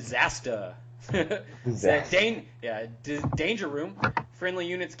 Disaster. Danger Room. Friendly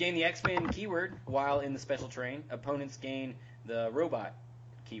units gain the X-Men keyword while in the special terrain. Opponents gain the robot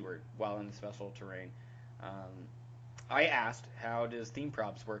keyword while in the special terrain. I asked, how does theme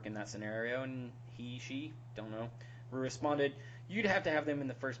props work in that scenario? And she, don't know, responded, you'd have to have them in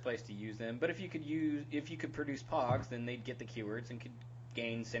the first place to use them. But if you could produce pogs, then they'd get the keywords and could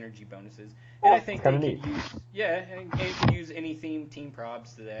gain synergy bonuses. And I think they could use any team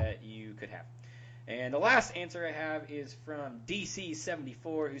props that you could have. And the last answer I have is from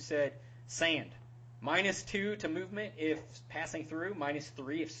DC74, who said sand. -2 to movement if passing through,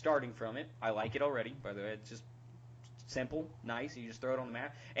 -3 if starting from it. I like it already, by the way. It's just simple, nice. You just throw it on the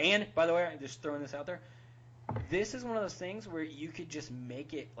map. And, by the way, I'm just throwing this out there. This is one of those things where you could just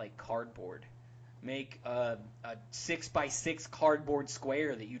make it like cardboard. Make a 6x6 cardboard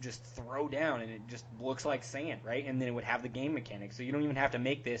square that you just throw down, and it just looks like sand, right? And then it would have the game mechanics, so you don't even have to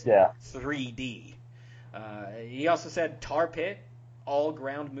make this 3D. He also said tar pit, all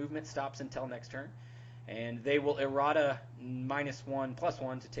ground movement stops until next turn. And they will errata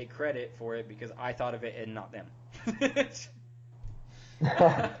 -1/+1 to take credit for it because I thought of it and not them.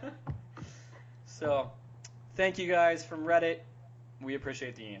 So, thank you guys from Reddit. We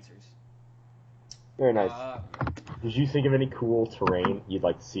appreciate the answers. Very nice. Did you think of any cool terrain you'd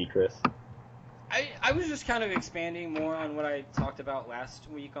like to see, Chris? I was just kind of expanding more on what I talked about last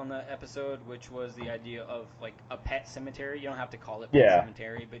week on the episode, which was the idea of like a pet cemetery. You don't have to call it pet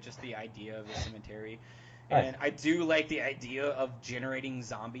cemetery, but just the idea of a cemetery. And I do like the idea of generating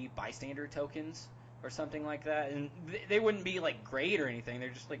zombie bystander tokens or something like that. And they wouldn't be like great or anything. They're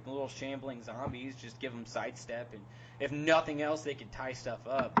just like little shambling zombies. Just give them sidestep, and if nothing else, they could tie stuff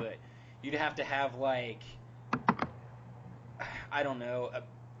up. But you'd have to have like, I don't know,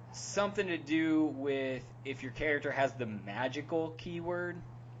 something to do with if your character has the magical keyword,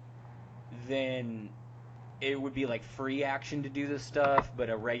 then it would be like free action to do this stuff, but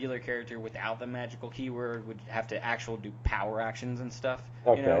a regular character without the magical keyword would have to do power actions and stuff.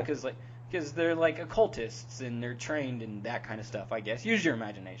 Okay. You know, because they're like occultists and they're trained in that kind of stuff, I guess. Use your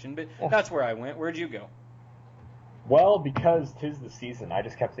imagination, but that's where I went. Where'd you go? Well, because 'tis the season, I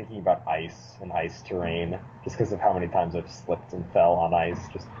just kept thinking about ice and ice terrain, just because of how many times I've slipped and fell on ice.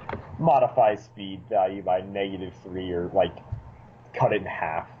 Just modify speed value by -3, or like cut it in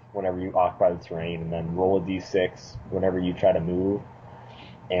half whenever you occupy the terrain, and then roll a d6 whenever you try to move.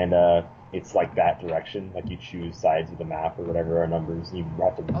 And it's like that direction, like you choose sides of the map or whatever are numbers, and you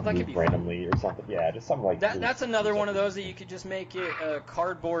have to that could move be randomly or something. Yeah, just something like that. That's another one of those that you could just make it a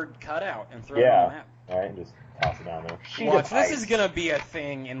cardboard cutout and throw it on Yeah, the map. right, and just toss it down there. Sheet Watch, of this ice. is gonna be a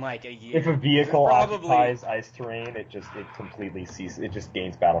thing in like a year. If a vehicle Probably- occupies ice terrain, it completely ceases. It just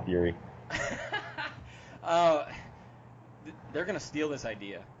gains battle fury. They're gonna steal this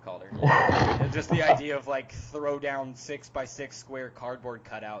idea, Calder. Just the idea of like throw down 6x6 square cardboard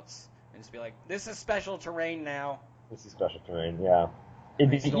cutouts and just be like, this is special terrain now. This is special terrain, yeah.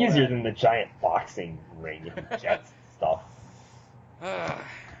 It'd be stole easier that. than the giant boxing ring and jets and stuff.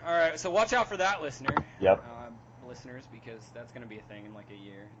 All right, so watch out for that, listener. Yep. Listeners, because that's gonna be a thing in like a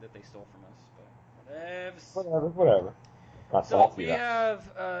year that they stole from us. But Whatever. Not so salty. we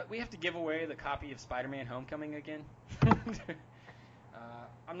have to give away the copy of Spider-Man: Homecoming again.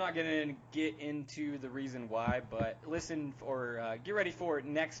 I'm not gonna get into the reason why, but listen for get ready for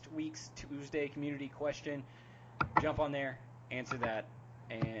next week's Tuesday community question. Jump on there, answer that,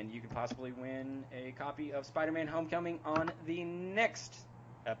 and you can possibly win a copy of Spider-Man: Homecoming on the next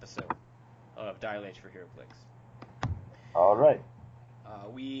episode of Dial H for HeroClix. All right.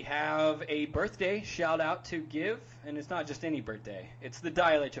 We have a birthday shout out to give, and it's not just any birthday. It's the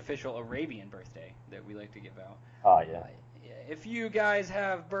Dial H official Arabian birthday that we like to give out. Yeah. If you guys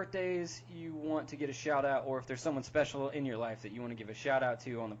have birthdays you want to get a shout out, or if there's someone special in your life that you want to give a shout out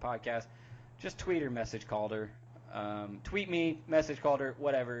to on the podcast, just tweet or message Calder. Tweet me, message Calder,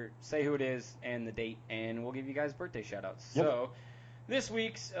 whatever. Say who it is and the date, and we'll give you guys birthday shout outs. Yep. So this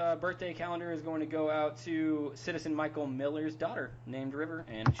week's birthday calendar is going to go out to Citizen Michael Miller's daughter named River,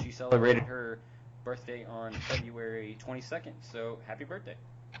 and she celebrated her birthday on February 22nd. So happy birthday.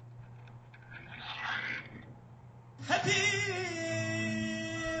 Happy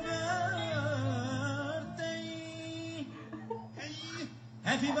birthday,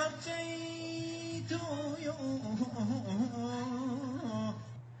 happy birthday to you.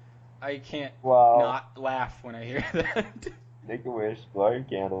 I can't Wow. not laugh when I hear that. Make a wish, blow your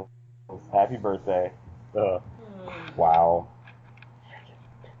candles. Happy birthday. Wow.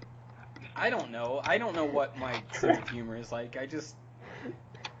 I don't know. I don't know what my sense of humor is like. I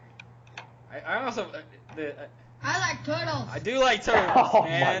also I like turtles. I do like turtles, Oh,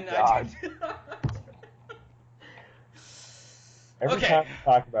 man. my God. Every Okay. time we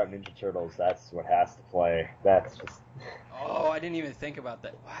talk about Ninja Turtles, that's what has to play. That's just... Oh, I didn't even think about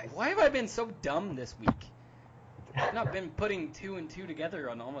that. Why have I been so dumb this week? I've not been putting 2 and 2 together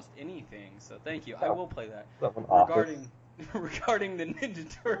on almost anything, so thank you. I will play that. Regarding the Ninja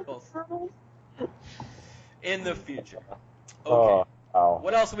Turtles in the future. Okay. Wow.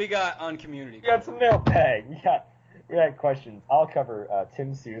 What else we got on community? We got some mailbag. We got questions. I'll cover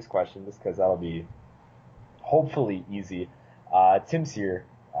Tim Sear's question just because that'll be hopefully easy. Tim Sear,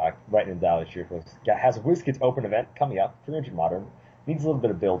 writing in Dallas here, has a WizKids Open event coming up, 300 Modern. Needs a little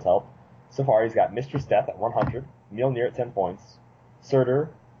bit of build help. So far, he's got Mistress Death at 100, Mjolnir at 10 points, Surtur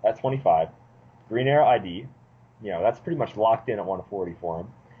at 25, Green Arrow ID. That's pretty much locked in at 140 for him.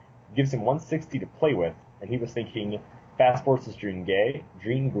 Gives him 160 to play with, and he was thinking Fast Forces Dream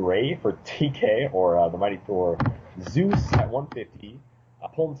Gray for TK, or the Mighty Thor. Zeus at 150.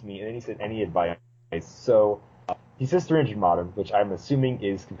 Pulled him to me, and then he said, any advice? So he says 300 Modern, which I'm assuming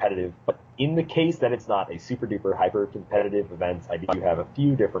is competitive, but in the case that it's not a super duper hyper competitive event, I do have a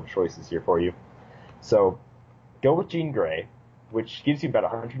few different choices here for you. So go with Jean Grey, which gives you about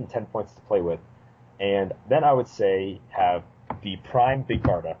 110 points to play with, and then I would say have the Prime Big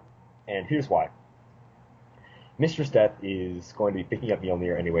Barda, and here's why. Mistress Death is going to be picking up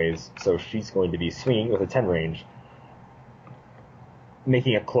Mjolnir anyways, so she's going to be swinging with a 10 range,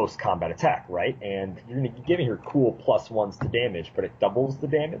 making a close combat attack, right? And you're going to be giving her cool +1s to damage, but it doubles the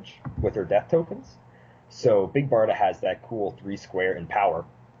damage with her death tokens. So Big Barda has that cool 3 square in power.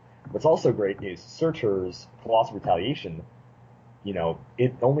 What's also great is Surtur's Colossal Retaliation.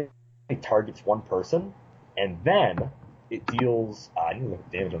 It only targets one person, and then it deals, I need to look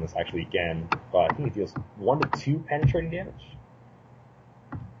at damage on this actually again, but I think it deals 1 to 2 penetrating damage.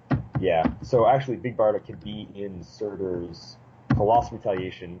 Yeah, so actually Big Barda can be in Surtur's Colossal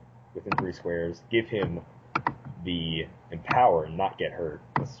Retaliation within 3 squares, give him the Empower and not get hurt.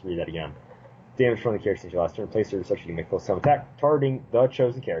 Let's read that again. Damage from the character since your last turn. Place her such you can make close combat attack, targeting the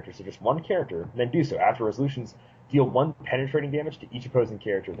chosen character, so just one character, and then do so. After resolutions, deal 1 penetrating damage to each opposing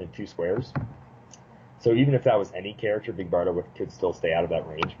character within 2 squares. So even if that was any character, Big Barda could still stay out of that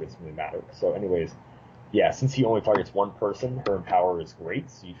range, but it doesn't really matter. So anyways, yeah, since he only targets one person, her Empower is great,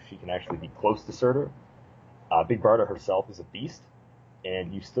 so she can actually be close to Surtur. Big Barda herself is a beast,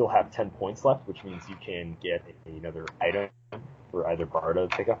 and you still have 10 points left, which means you can get another item for either Barda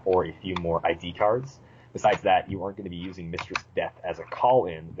to pick up or a few more ID cards. Besides that, you aren't going to be using Mistress Death as a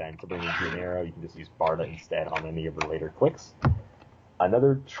call-in then to bring in Green Arrow. You can just use Barda instead on any of the later clicks.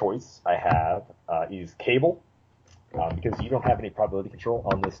 Another choice I have is Cable, because you don't have any probability control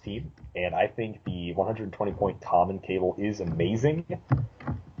on this team, and I think the 120-point common Cable is amazing,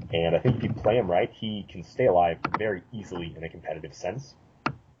 and I think if you play him right, he can stay alive very easily in a competitive sense.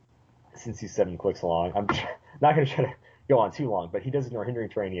 Since he's 7 clicks long, I'm not going to try to go on too long, but he does ignore hindering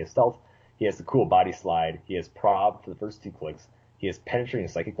terrain, he has stealth, he has the cool body slide, he has prob for the first 2 clicks, he has penetrating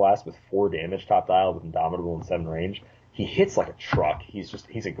Psychic Blast with 4 damage top dial with Indomitable and 7 range. He hits like a truck.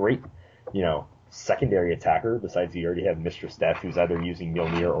 He's a great, secondary attacker. Besides, you already have Mistress Death, who's either using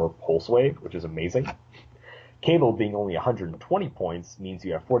Mjolnir or Pulse Wave, which is amazing. Cable being only 120 points means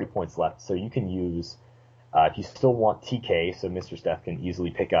you have 40 points left, so you can use, if you still want TK, so Mistress Death can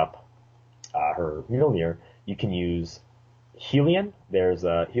easily pick up her Mjolnir, you can use Helion. There's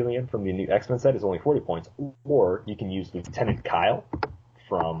Helion from the new X-Men set is only 40 points, or you can use Lieutenant Kyle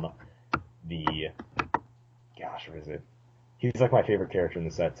from the, what is it? He's like my favorite character in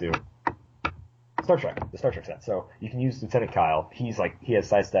the set too. The Star Trek set. So you can use Lieutenant Kyle. He has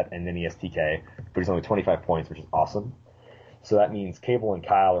sidestep and then he has TK, but he's only 25 points, which is awesome. So that means Cable and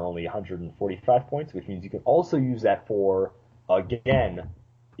Kyle are only 145 points, which means you can also use that for, again,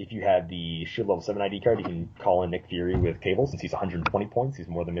 if you had the Shield Level 7 ID card, you can call in Nick Fury with Cable. Since he's 120 points, he's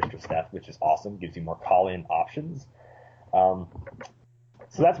more than Mistress Death, which is awesome. Gives you more call-in options. So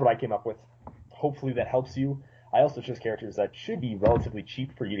that's what I came up with. Hopefully that helps you. I also chose characters that should be relatively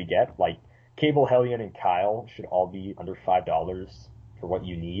cheap for you to get, like Cable, Hellion, and Kyle should all be under $5 for what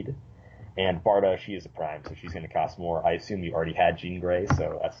you need. And Barda, she is a prime, so she's going to cost more. I assume you already had Jean Grey,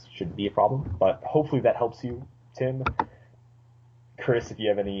 so that shouldn't be a problem. But hopefully that helps you, Tim. Chris, if you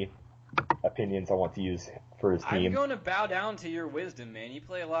have any opinions on what to use for his team. I'm going to bow down to your wisdom, man. You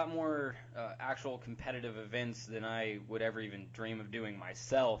play a lot more actual competitive events than I would ever even dream of doing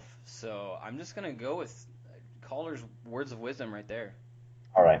myself. So I'm just going to go with Calder's words of wisdom right there.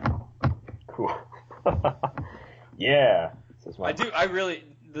 All right. Cool. Yeah.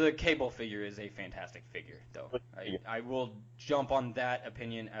 The Cable figure is a fantastic figure, though. I will jump on that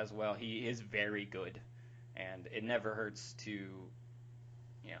opinion as well. He is very good, and it never hurts to,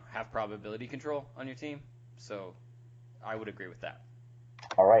 have probability control on your team. So I would agree with that.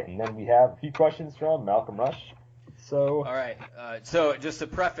 All right, and then we have a few questions from Malcolm Rush. All right. So just to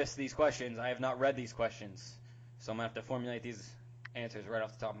preface these questions, I have not read these questions, so I'm going to have to formulate these answers right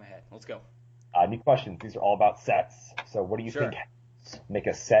off the top of my head. Let's go. New questions. These are all about sets. So what do you think make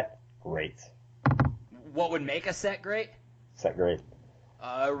a set great? What would make a set great? Set great.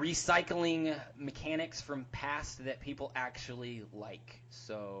 Recycling mechanics from past that people actually like.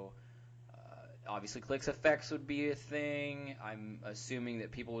 So obviously Clix effects would be a thing. I'm assuming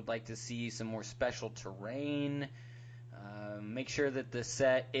that people would like to see some more special terrain. Make sure that the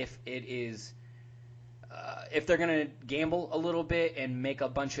set, if they're going to gamble a little bit and make a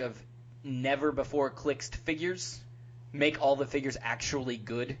bunch of never-before-clixed figures, make all the figures actually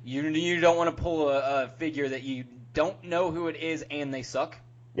good. You don't want to pull a figure that you don't know who it is and they suck.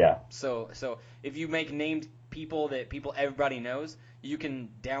 Yeah. So if you make named people that everybody knows, you can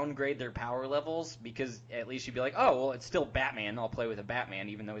downgrade their power levels because at least you'd be like, oh, well, it's still Batman. I'll play with a Batman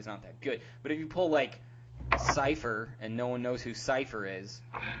even though he's not that good. But if you pull, like, Cypher and no one knows who Cypher is,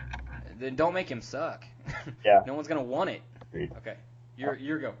 then don't make him suck. Yeah. No one's going to want it. Agreed. Okay.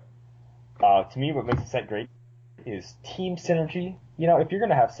 Your go. To me, what makes a set great is team synergy. If you're going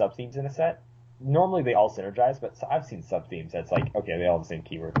to have sub-themes in a set, normally they all synergize, but I've seen sub-themes that's like, okay, they all have the same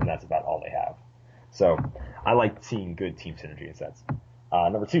keyword, and that's about all they have. So I like seeing good team synergy in sets.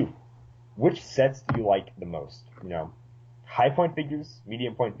 Number 2, which sets do you like the most? High point figures,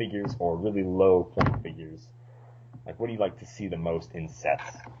 medium point figures, or really low point figures? Like, what do you like to see the most in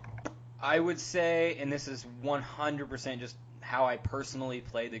sets? I would say, and this is 100% just how I personally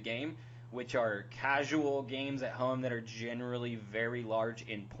play the game, which are casual games at home that are generally very large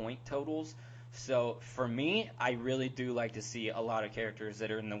in point totals. So for me, I really do like to see a lot of characters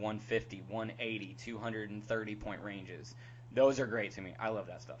that are in the 150, 180, 230 point ranges. Those are great to me. I love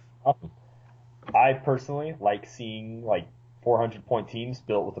that stuff. Awesome. I personally like seeing 400 point teams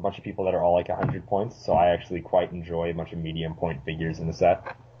built with a bunch of people that are all 100 points. So I actually quite enjoy a bunch of medium point figures in the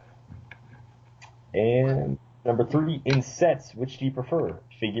set. And Number 3, in sets, which do you prefer?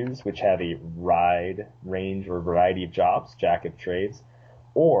 Figures which have a wide range or variety of jobs, jack of trades,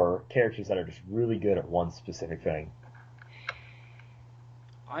 or characters that are just really good at one specific thing?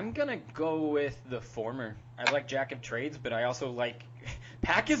 I'm gonna go with the former. I like Jack of Trades, but I also like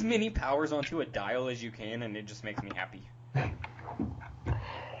pack as many powers onto a dial as you can, and it just makes me happy.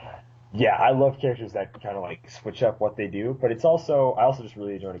 Yeah, I love characters that kind of like switch up what they do, but I also just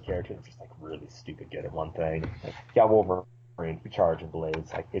really enjoy a character that's just like really stupid good at one thing. Like, got Wolverine, charge and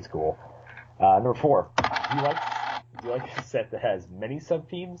blades, like it's cool. Number 4, do you like a set that has many sub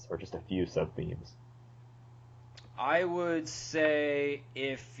themes or just a few sub themes? I would say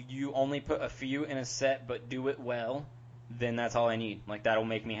if you only put a few in a set but do it well, then that's all I need. Like, that'll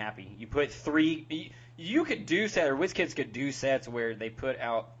make me happy. You put 3... You could do sets, or WizKids could do sets where they put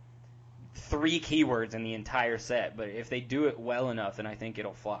out 3 keywords in the entire set, but if they do it well enough, then I think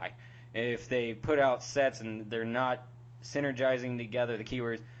it'll fly. If they put out sets and they're not synergizing together, the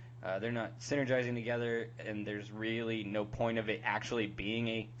keywords, they're not synergizing together, and there's really no point of it actually being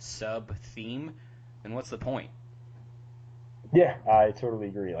a sub-theme, then what's the point? Yeah, I totally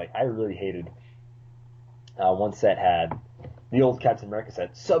agree. Like, I really hated one set had the old Captain America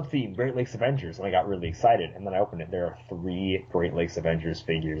set, sub-theme, Great Lakes Avengers, and I got really excited. And then I opened it. There are 3 Great Lakes Avengers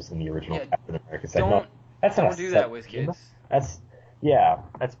figures in the original Captain America set. Don't, no, that's not don't do that with kids. That's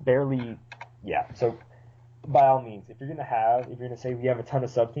barely, yeah. So, by all means, if you're gonna say we have a ton of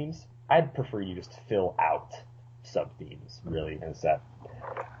sub-themes, I'd prefer you just fill out sub-themes, really, in a set.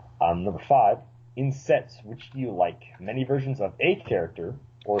 Number 5, in sets, which do you like? Many versions of a character,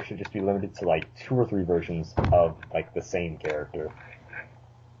 or should just be limited to like 2 or 3 versions of like the same character?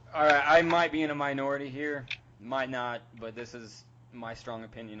 Alright, I might be in a minority here, might not, but this is my strong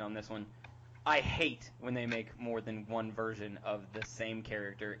opinion on this one. I hate when they make more than one version of the same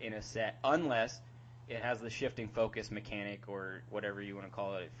character in a set, unless it has the shifting focus mechanic or whatever you want to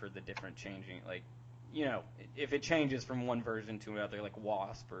call it for the different changing. Like, you know, if it changes from one version to another, like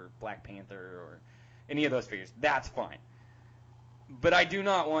Wasp or Black Panther or any of those figures, that's fine. But I do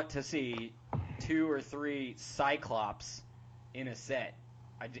not want to see 2 or 3 Cyclops in a set.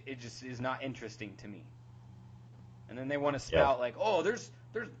 It just is not interesting to me. And then they want to spout like, oh, there's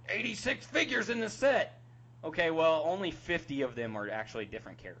 86 figures in the set. Okay, well, only 50 of them are actually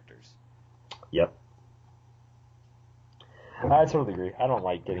different characters. Yep. I totally agree. I don't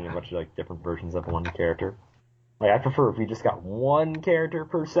like getting a bunch of like different versions of one character. Like, I prefer if we just got one character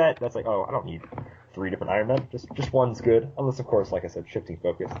per set. That's like, oh, I don't need 3 different Iron Men. Just one's good. Unless, of course, like I said, shifting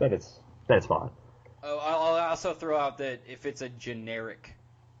focus. That is fine. Oh, I'll also throw out that if it's a generic,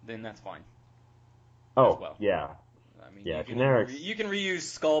 then that's fine. Oh, as well. Yeah. I mean, yeah, generics. You can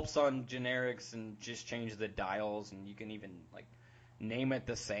reuse sculpts on generics and just change the dials, and you can even like name it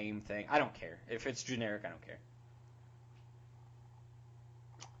the same thing. I don't care. If it's generic, I don't care.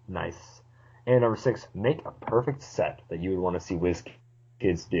 Nice. And number 6, make a perfect set that you would want to see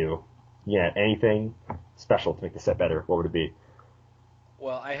WizKids do. Yeah, anything special to make the set better, what would it be?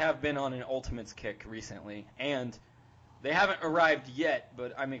 Well, I have been on an Ultimates kick recently, and they haven't arrived yet,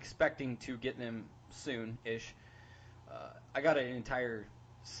 but I'm expecting to get them soon-ish. I got an entire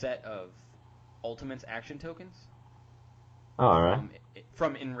set of Ultimates action tokens. Oh, all right.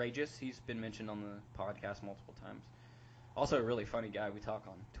 From Enrageous. He's been mentioned on the podcast multiple times. Also a really funny guy. We talk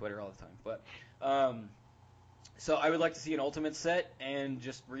on Twitter all the time. But so I would like to see an Ultimate set and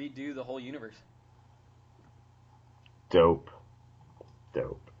just redo the whole universe. Dope. What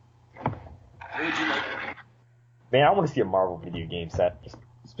would you like? Man, I want to see a Marvel video game set. Just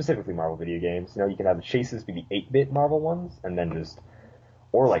specifically Marvel video games. You know, you can have the chases be the 8-bit Marvel ones, and then just,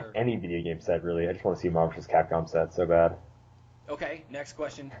 or like any video game set, really. I just want to see a Marvel vs. Capcom set so bad. Okay, next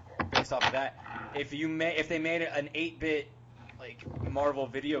question. Based off of that, if they made an 8-bit like Marvel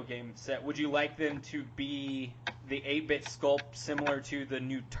video game set, would you like them to be the 8-bit sculpt similar to the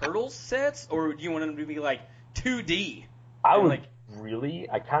new Turtles sets, or do you want them to be like 2D? I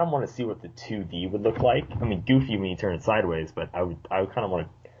kind of want to see what the 2D would look like. I mean, goofy when you turn it sideways, but I would kind of want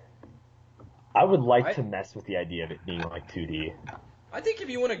to. I would like to mess with the idea of it being like 2D. I think if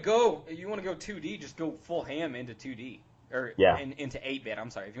you want to go 2D, just go full ham into 2D or into 8-bit. I'm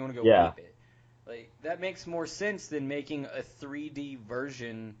sorry, if you want to go 8-bit, like that makes more sense than making a 3D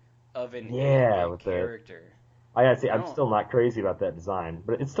version of an 8-bit character. I gotta say, I'm still not crazy about that design,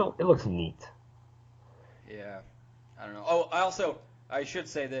 but it looks neat. Yeah. I don't know. Oh, I should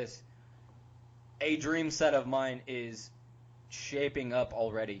say this. A dream set of mine is shaping up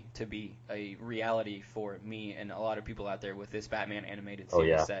already to be a reality for me and a lot of people out there with this Batman animated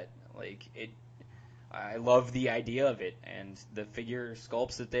series set. Like, I love the idea of it, and the figure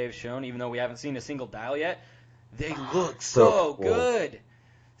sculpts that they've shown, even though we haven't seen a single dial yet, They look so cool. good.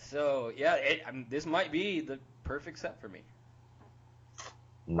 So, yeah, this might be the perfect set for me.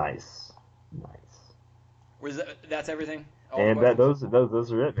 Nice. That's everything? And those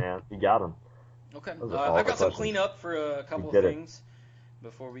are it, man. You got them. Okay. Those are all I've the got some questions. cleanup for a couple We of did it. things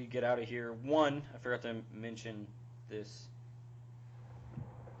before we get out of here. One, I forgot to mention this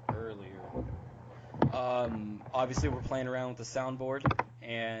earlier. Obviously, we're playing around with the soundboard,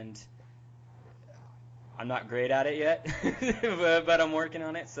 and I'm not great at it yet, but I'm working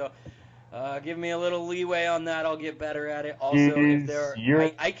on it. So give me a little leeway on that. I'll get better at it.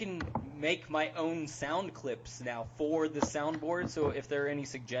 Also, I can make my own sound clips now for the soundboard. So if there are any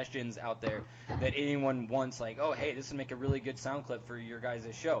suggestions out there that anyone wants, like, oh, hey, this would make a really good sound clip for your guys'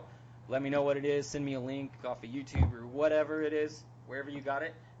 show, let me know what it is. Send me a link off of YouTube or whatever it is, wherever you got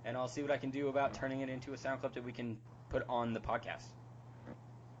it, and I'll see what I can do about turning it into a sound clip that we can put on the podcast.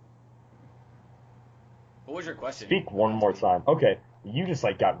 What was your question? Speak one more time. Okay, you just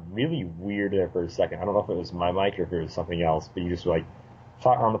got really weird there for a second. I don't know if it was my mic or if it was something else, but you just were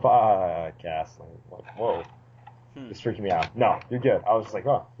talk on the podcast. Like, whoa. It's freaking me out. No, you're good. I was just like,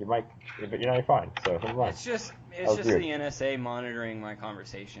 oh, your mic, but you're fine. So never mind. It's just weird. the NSA monitoring my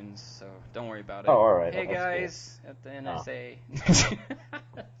conversations, so don't worry about it. Oh, all right. Hey That's guys, at the NSA.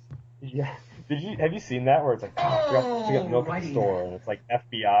 Yeah. Have you seen that where it's like, I forgot to pick up milk at the store, and it's like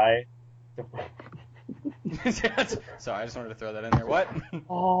FBI. Sorry, I just wanted to throw that in there. What?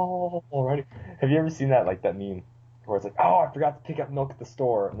 Oh, alrighty. Have you ever seen that meme where it's like, oh, I forgot to pick up milk at the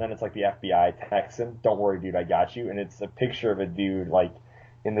store, and then it's like the FBI texts him, don't worry, dude, I got you, and it's a picture of a dude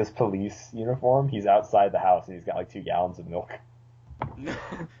in this police uniform. He's outside the house and he's got 2 gallons of milk. No,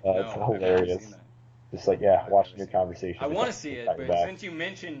 it's hilarious. Just watching your conversation. I want to see it, but since you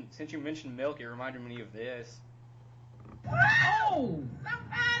mentioned milk, it reminded me of this. Oh!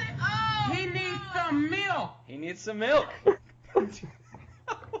 Somebody! Oh! He needs some milk! He needs some milk!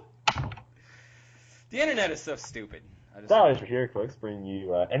 The internet is so stupid. Dial H for Hero Clicks, bringing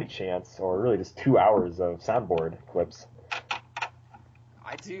you any chance, or really just 2 hours of soundboard clips.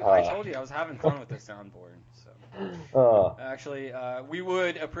 I told you I was having fun with the soundboard. So actually, we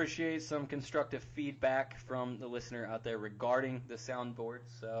would appreciate some constructive feedback from the listener out there regarding the soundboard.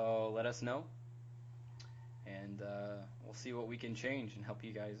 So let us know, and we'll see what we can change and help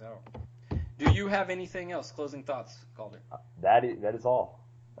you guys out. Do you have anything else? Closing thoughts, Calder? That is all.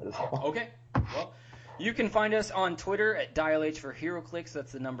 That is all. Okay. Well, you can find us on Twitter at Dial H for HeroClix.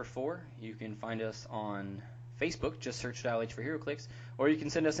 That's the number 4. You can find us on Facebook. Just search Dial H for HeroClix. Or you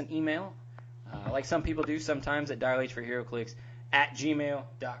can send us an email, like some people do sometimes, at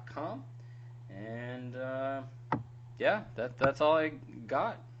dialhforheroclix@gmail.com. And, that's all I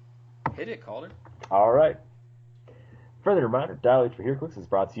got. Hit it, Calder. All right. Further reminder, Dial H for HeroClix is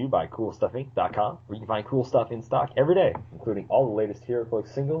brought to you by CoolStuffInc.com, where you can find cool stuff in stock every day, including all the latest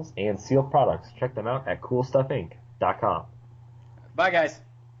HeroClix singles and sealed products. Check them out at CoolStuffInc.com. Bye, guys.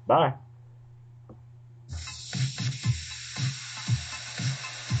 Bye.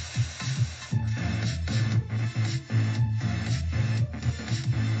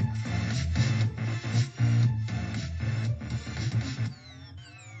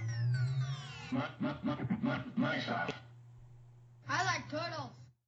 My style.